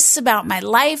want lists about my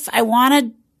life. I want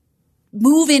to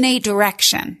move in a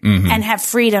direction and have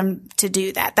freedom to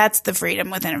do that. That's the freedom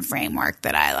within a framework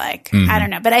that I like. I don't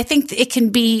know, but I think it can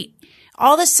be,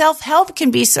 all the self-help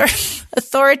can be sort of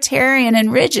authoritarian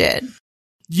and rigid.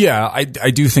 Yeah, I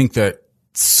do think that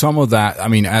some of that, I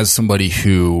mean, as somebody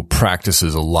who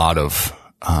practices a lot of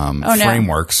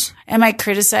frameworks. No. Am I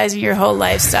criticizing your whole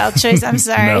lifestyle choice? I'm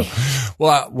sorry. No.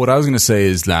 Well, what I was going to say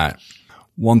is that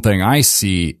one thing I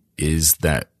see is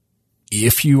that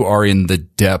if you are in the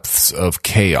depths of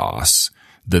chaos,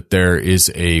 that there is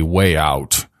a way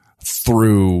out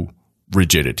through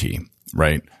rigidity,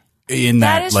 right?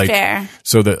 That is fair.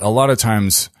 So that a lot of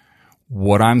times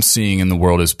what I'm seeing in the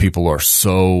world is people are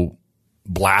so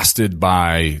blasted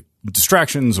by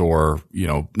distractions or,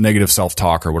 negative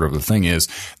self-talk or whatever the thing is,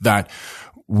 that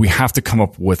we have to come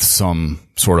up with some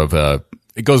sort of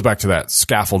it goes back to that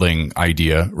scaffolding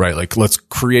idea, right? Like, let's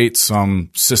create some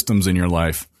systems in your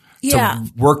life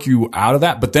to work you out of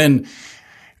that. But then,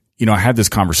 I had this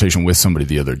conversation with somebody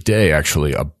the other day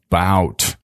actually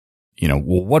about, well,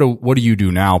 what do you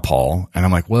do now, Paul? And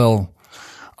I'm like, well,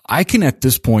 I can at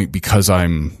this point, because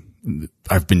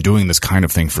I've been doing this kind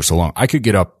of thing for so long, I could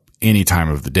get up any time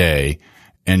of the day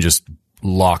and just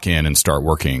lock in and start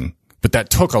working. But that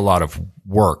took a lot of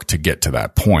work to get to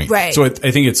that point. Right. So I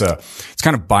think it's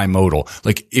kind of bimodal.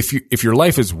 Like, if your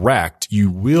life is wrecked, you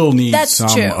will need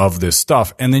of this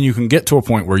stuff. And then you can get to a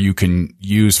point where you can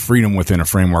use freedom within a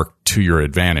framework to your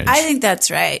advantage. I think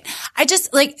that's right. I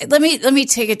just let me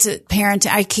take it to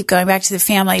parenting. I keep going back to the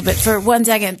family, but for 1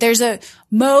 second, there's a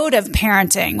mode of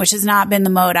parenting, which has not been the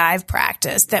mode I've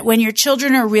practiced, that when your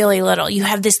children are really little, you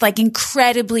have this like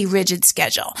incredibly rigid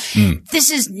schedule.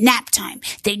 This is nap time.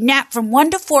 They nap from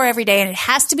 1 to 4 every day, and it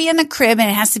has to be in the crib, and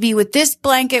it has to be with this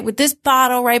blanket, with this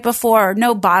bottle right before, or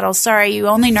no bottle. Sorry, you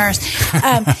only nurse.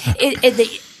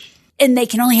 And they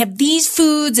can only have these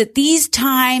foods at these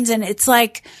times. And it's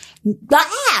like,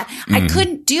 I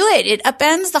couldn't do it. It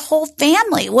upends the whole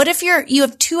family. What if you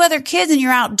have 2 other kids and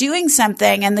you're out doing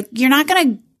something, and you're not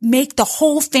going to make the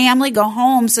whole family go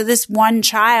home so this one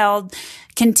child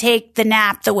can take the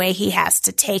nap the way he has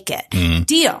to take it.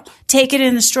 Deal. Take it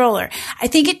in the stroller. I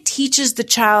think it teaches the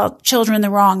children the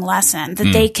wrong lesson,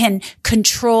 that they can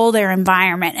control their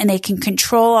environment and they can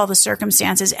control all the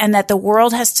circumstances, and that the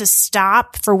world has to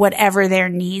stop for whatever their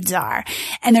needs are.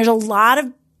 And there's a lot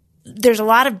of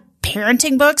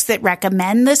parenting books that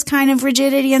recommend this kind of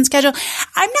rigidity and schedule.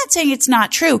 I'm not saying it's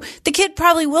not true. The kid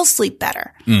probably will sleep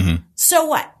better. So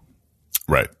what?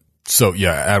 Right. So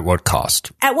yeah, at what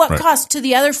cost? At what cost to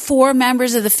the other 4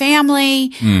 members of the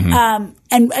family?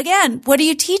 And again, what are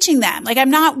you teaching them? Like,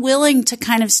 I'm not willing to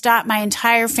kind of stop my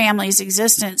entire family's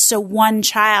existence so one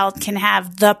child can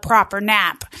have the proper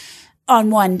nap on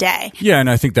one day. Yeah, and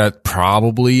I think that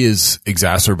probably is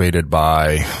exacerbated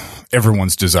by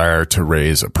everyone's desire to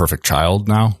raise a perfect child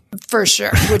now. For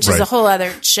sure, which is a whole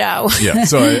other show. Yeah,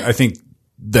 so I think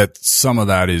that some of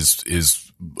that is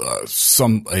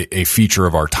a feature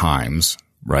of our times,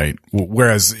 right?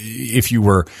 Whereas if you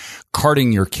were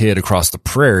carting your kid across the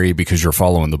prairie because you're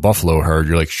following the buffalo herd,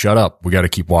 you're like, shut up. We got to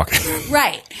keep walking.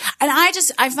 Right. And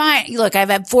I find, look, I've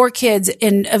had 4 kids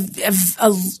in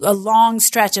a long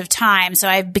stretch of time. So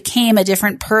I became a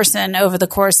different person over the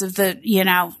course of the,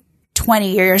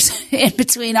 20 years in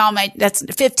between that's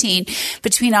 15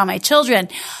 between all my children.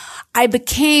 I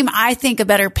became, I think, a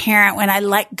better parent when I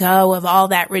let go of all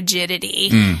that rigidity.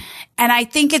 And I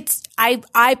think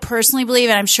I personally believe,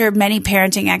 and I'm sure many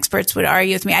parenting experts would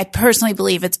argue with me, I personally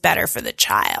believe it's better for the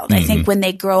child. I think when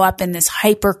they grow up in this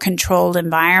hyper-controlled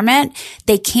environment,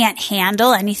 they can't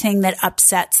handle anything that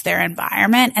upsets their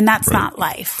environment, and that's not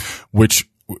life. Which,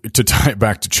 to tie it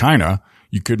back to China,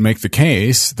 you could make the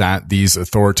case that these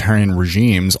authoritarian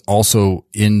regimes also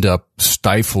end up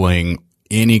stifling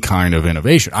any kind of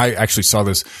innovation. I actually saw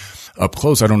this up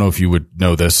close. I don't know if you would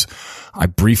know this. I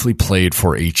briefly played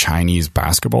for a Chinese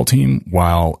basketball team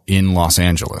while in Los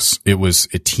Angeles. It was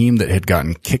a team that had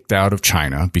gotten kicked out of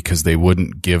China because they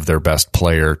wouldn't give their best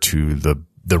player to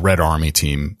the Red Army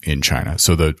team in China.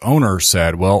 So the owner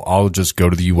said, well, I'll just go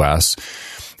to the US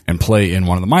and play in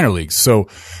one of the minor leagues. So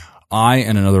I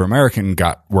and another American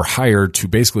were hired to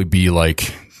basically be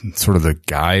like sort of the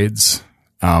guides.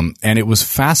 And it was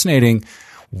fascinating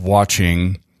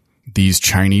watching these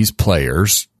Chinese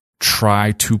players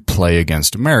try to play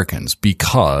against Americans,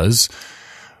 because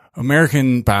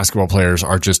American basketball players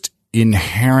are just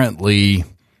inherently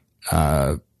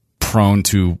prone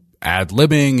to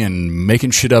ad-libbing and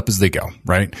making shit up as they go,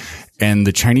 right? And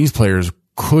the Chinese players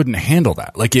couldn't handle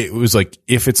that. Like, it was like,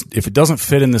 if it doesn't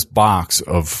fit in this box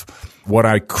of what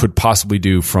I could possibly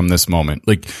do from this moment.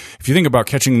 Like, if you think about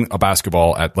catching a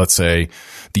basketball at, let's say,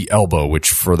 the elbow,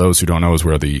 which for those who don't know is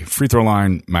where the free throw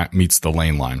line meets the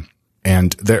lane line.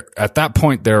 And there, at that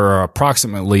point, there are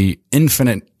approximately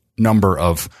infinite number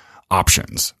of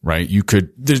options, right?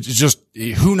 There's just,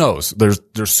 who knows? There's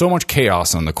so much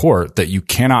chaos on the court that you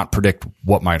cannot predict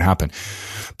what might happen.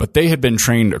 But they had been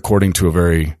trained according to a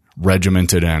very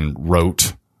regimented and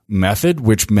rote method,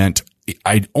 which meant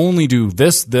I'd only do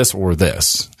this, or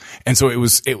this. And so it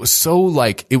was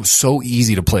so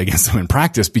easy to play against them in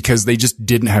practice because they just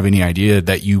didn't have any idea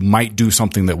that you might do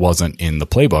something that wasn't in the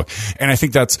playbook. And I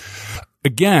think that's,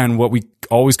 again, what we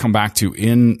always come back to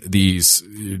in these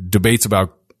debates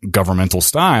about governmental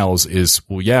styles is,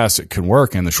 well, yes, it can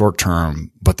work in the short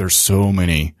term, but there's so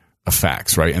many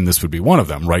effects, right? And this would be one of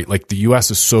them, right? Like, the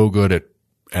US is so good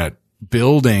at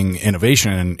building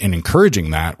innovation and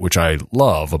encouraging that, which I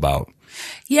love about.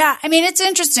 Yeah. I mean, it's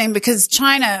interesting because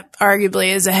China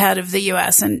arguably is ahead of the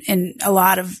US in a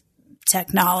lot of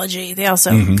technology. They also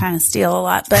kind of steal a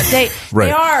lot, but they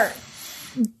are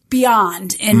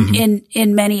beyond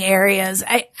in many areas.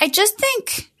 I just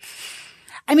think,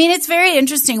 I mean, it's very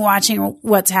interesting watching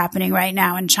what's happening right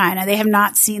now in China. They have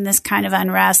not seen this kind of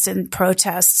unrest and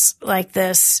protests like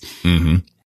this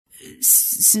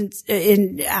since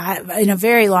in a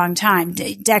very long time,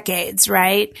 decades,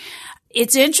 right?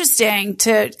 It's interesting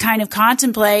to kind of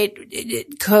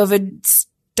contemplate. COVID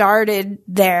started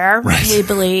there, we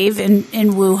believe, in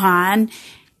Wuhan,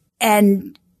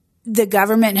 and the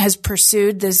government has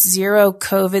pursued this zero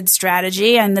COVID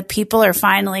strategy, and the people are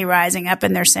finally rising up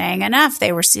and they're saying enough.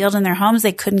 They were sealed in their homes.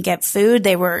 They couldn't get food.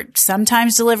 They were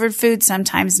sometimes delivered food,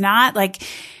 sometimes not. Like,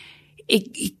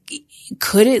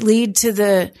 could it lead to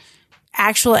the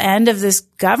actual end of this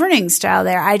governing style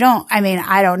there? I don't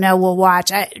know. We'll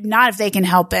watch. Not if they can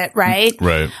help it, right?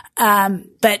 Right.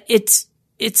 But it's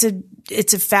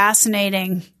a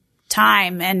fascinating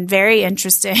time and very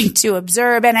interesting to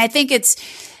observe. And I think it's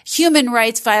human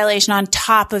rights violation on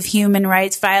top of human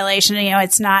rights violation.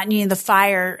 It's not, the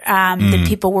fire, that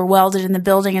people were welded in the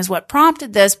building is what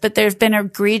prompted this, but there's been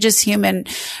egregious human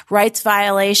rights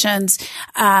violations,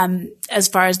 as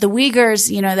far as the Uyghurs,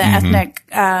 the ethnic,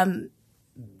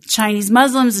 Chinese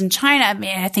Muslims in China. I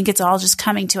mean, I think it's all just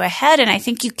coming to a head, and I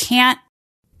think you can't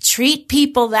treat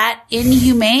people that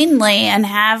inhumanely and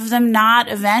have them not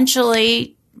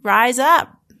eventually rise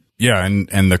up. Yeah.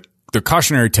 And the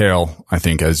cautionary tale, I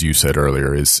think, as you said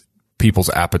earlier, is people's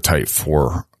appetite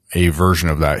for a version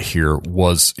of that here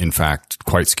was, in fact,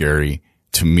 quite scary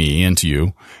to me and to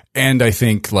you. And I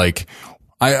think, like,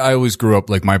 I always grew up,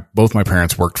 like, both my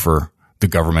parents worked for the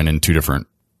government in two different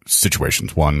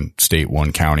situations, one state,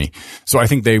 one county. So I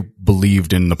think they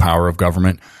believed in the power of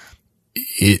government.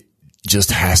 It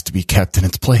just has to be kept in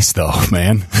its place though,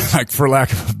 man. Like for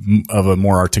lack of a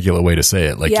more articulate way to say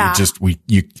it, like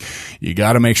you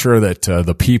got to make sure that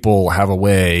the people have a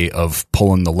way of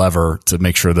pulling the lever to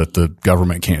make sure that the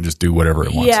government can't just do whatever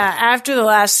it wants. Yeah. After the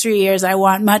last 3 years, I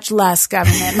want much less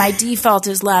government. My default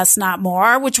is less, not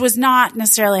more, which was not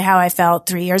necessarily how I felt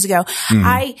 3 years ago.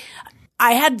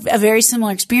 I had a very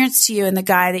similar experience to you and the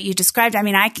guy that you described. I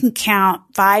mean, I can count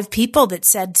 5 people that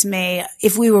said to me,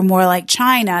 if we were more like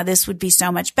China, this would be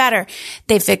so much better.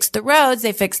 They fixed the roads,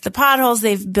 they fixed the potholes,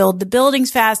 they've built the buildings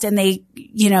fast, and they,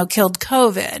 killed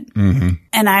COVID.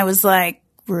 And I was like,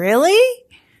 really?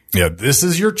 Yeah, this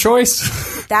is your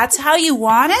choice. That's how you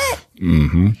want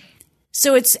it?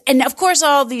 So and of course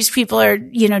all these people are,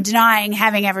 denying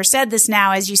having ever said this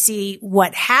now as you see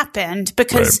what happened,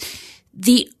 because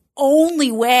the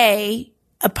only way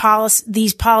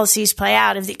these policies play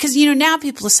out because, now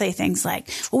people say things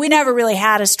like, well, we never really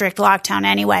had a strict lockdown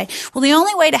anyway. Well, the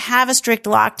only way to have a strict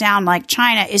lockdown like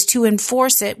China is to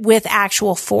enforce it with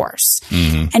actual force.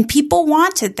 And people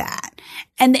wanted that.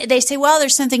 And they say, well,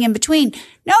 there's something in between.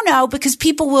 No, because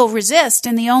people will resist.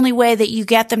 And the only way that you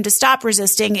get them to stop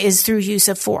resisting is through use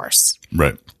of force.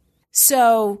 Right.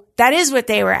 So that is what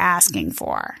they were asking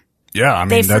for. Yeah. I mean,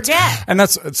 they forget. And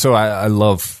so I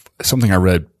love something I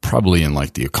read probably in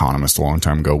like The Economist a long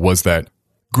time ago was that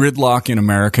gridlock in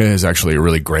America is actually a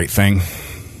really great thing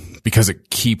because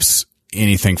it keeps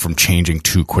anything from changing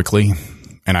too quickly.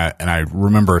 And I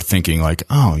remember thinking like,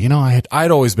 oh,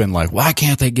 I'd always been like, why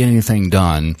can't they get anything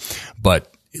done?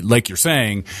 But like you're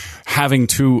saying, having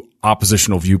 2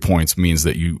 oppositional viewpoints means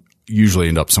that you usually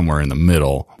end up somewhere in the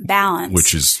middle. Balance.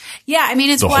 Which is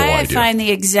it's why I find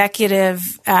the executive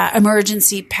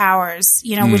emergency powers,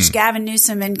 which Gavin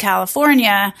Newsom in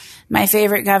California, my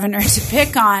favorite governor to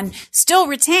pick on, still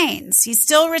retains. He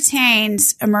still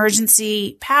retains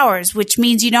emergency powers, which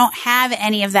means you don't have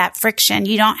any of that friction.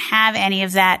 You don't have any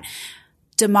of that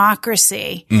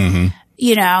democracy.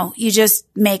 You just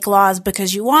make laws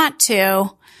because you want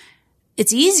to.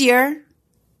 It's easier.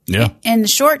 Yeah. In the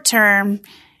short term.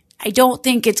 I don't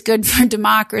think it's good for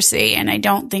democracy, and I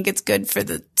don't think it's good for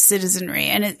the citizenry.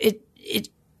 And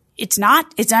it's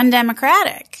not. It's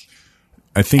undemocratic.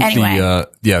 I think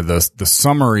the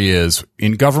summary is,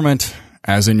 in government,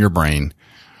 as in your brain,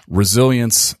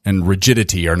 resilience and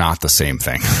rigidity are not the same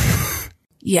thing.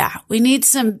 Yeah, we need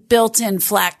some built-in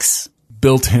flex.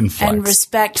 And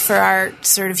respect for our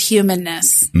sort of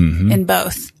humanness in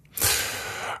both.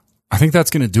 I think that's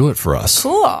going to do it for us.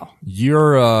 Cool.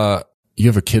 You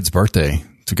have a kid's birthday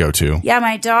to go to. Yeah,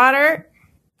 my daughter,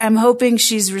 I'm hoping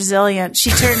she's resilient.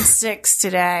 She turned 6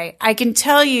 today. I can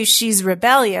tell you she's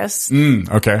rebellious.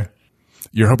 Okay.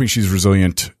 You're hoping she's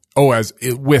resilient. Oh,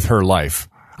 with her life.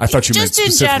 I thought you meant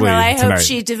specifically in general, I tonight. hope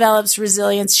she develops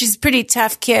resilience. She's a pretty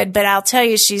tough kid, but I'll tell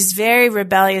you, she's very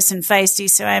rebellious and feisty,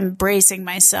 so I'm bracing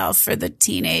myself for the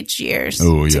teenage years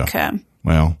to come.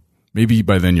 Well, maybe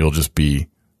by then you'll just be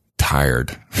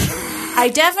tired. I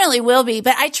definitely will be,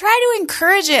 but I try to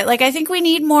encourage it. Like, I think we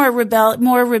need more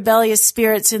rebellious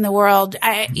spirits in the world.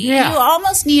 You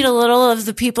almost need a little of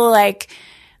the people like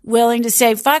willing to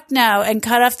say fuck no and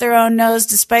cut off their own nose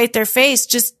to spite their face.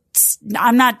 Just,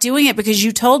 I'm not doing it because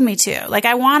you told me to. Like,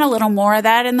 I want a little more of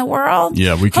that in the world.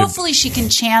 Yeah, hopefully she can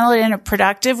channel it in a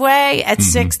productive way. At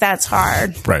 6, that's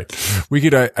hard. Right. We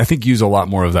could, I think, use a lot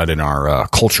more of that in our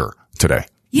culture today.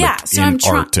 Yeah, like so I'm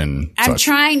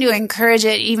trying to encourage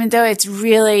it, even though it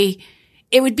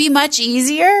would be much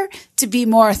easier to be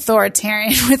more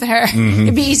authoritarian with her.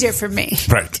 It'd be easier for me.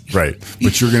 Right.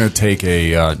 But you're going to take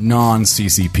a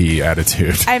non-CCP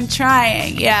attitude. I'm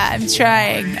trying. Yeah, I'm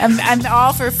trying. I'm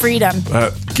all for freedom.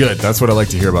 Good. That's what I like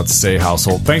to hear about the Say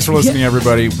household. Thanks for listening,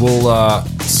 everybody. We'll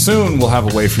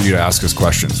have a way for you to ask us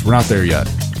questions. We're not there yet.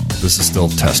 This is still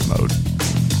test mode.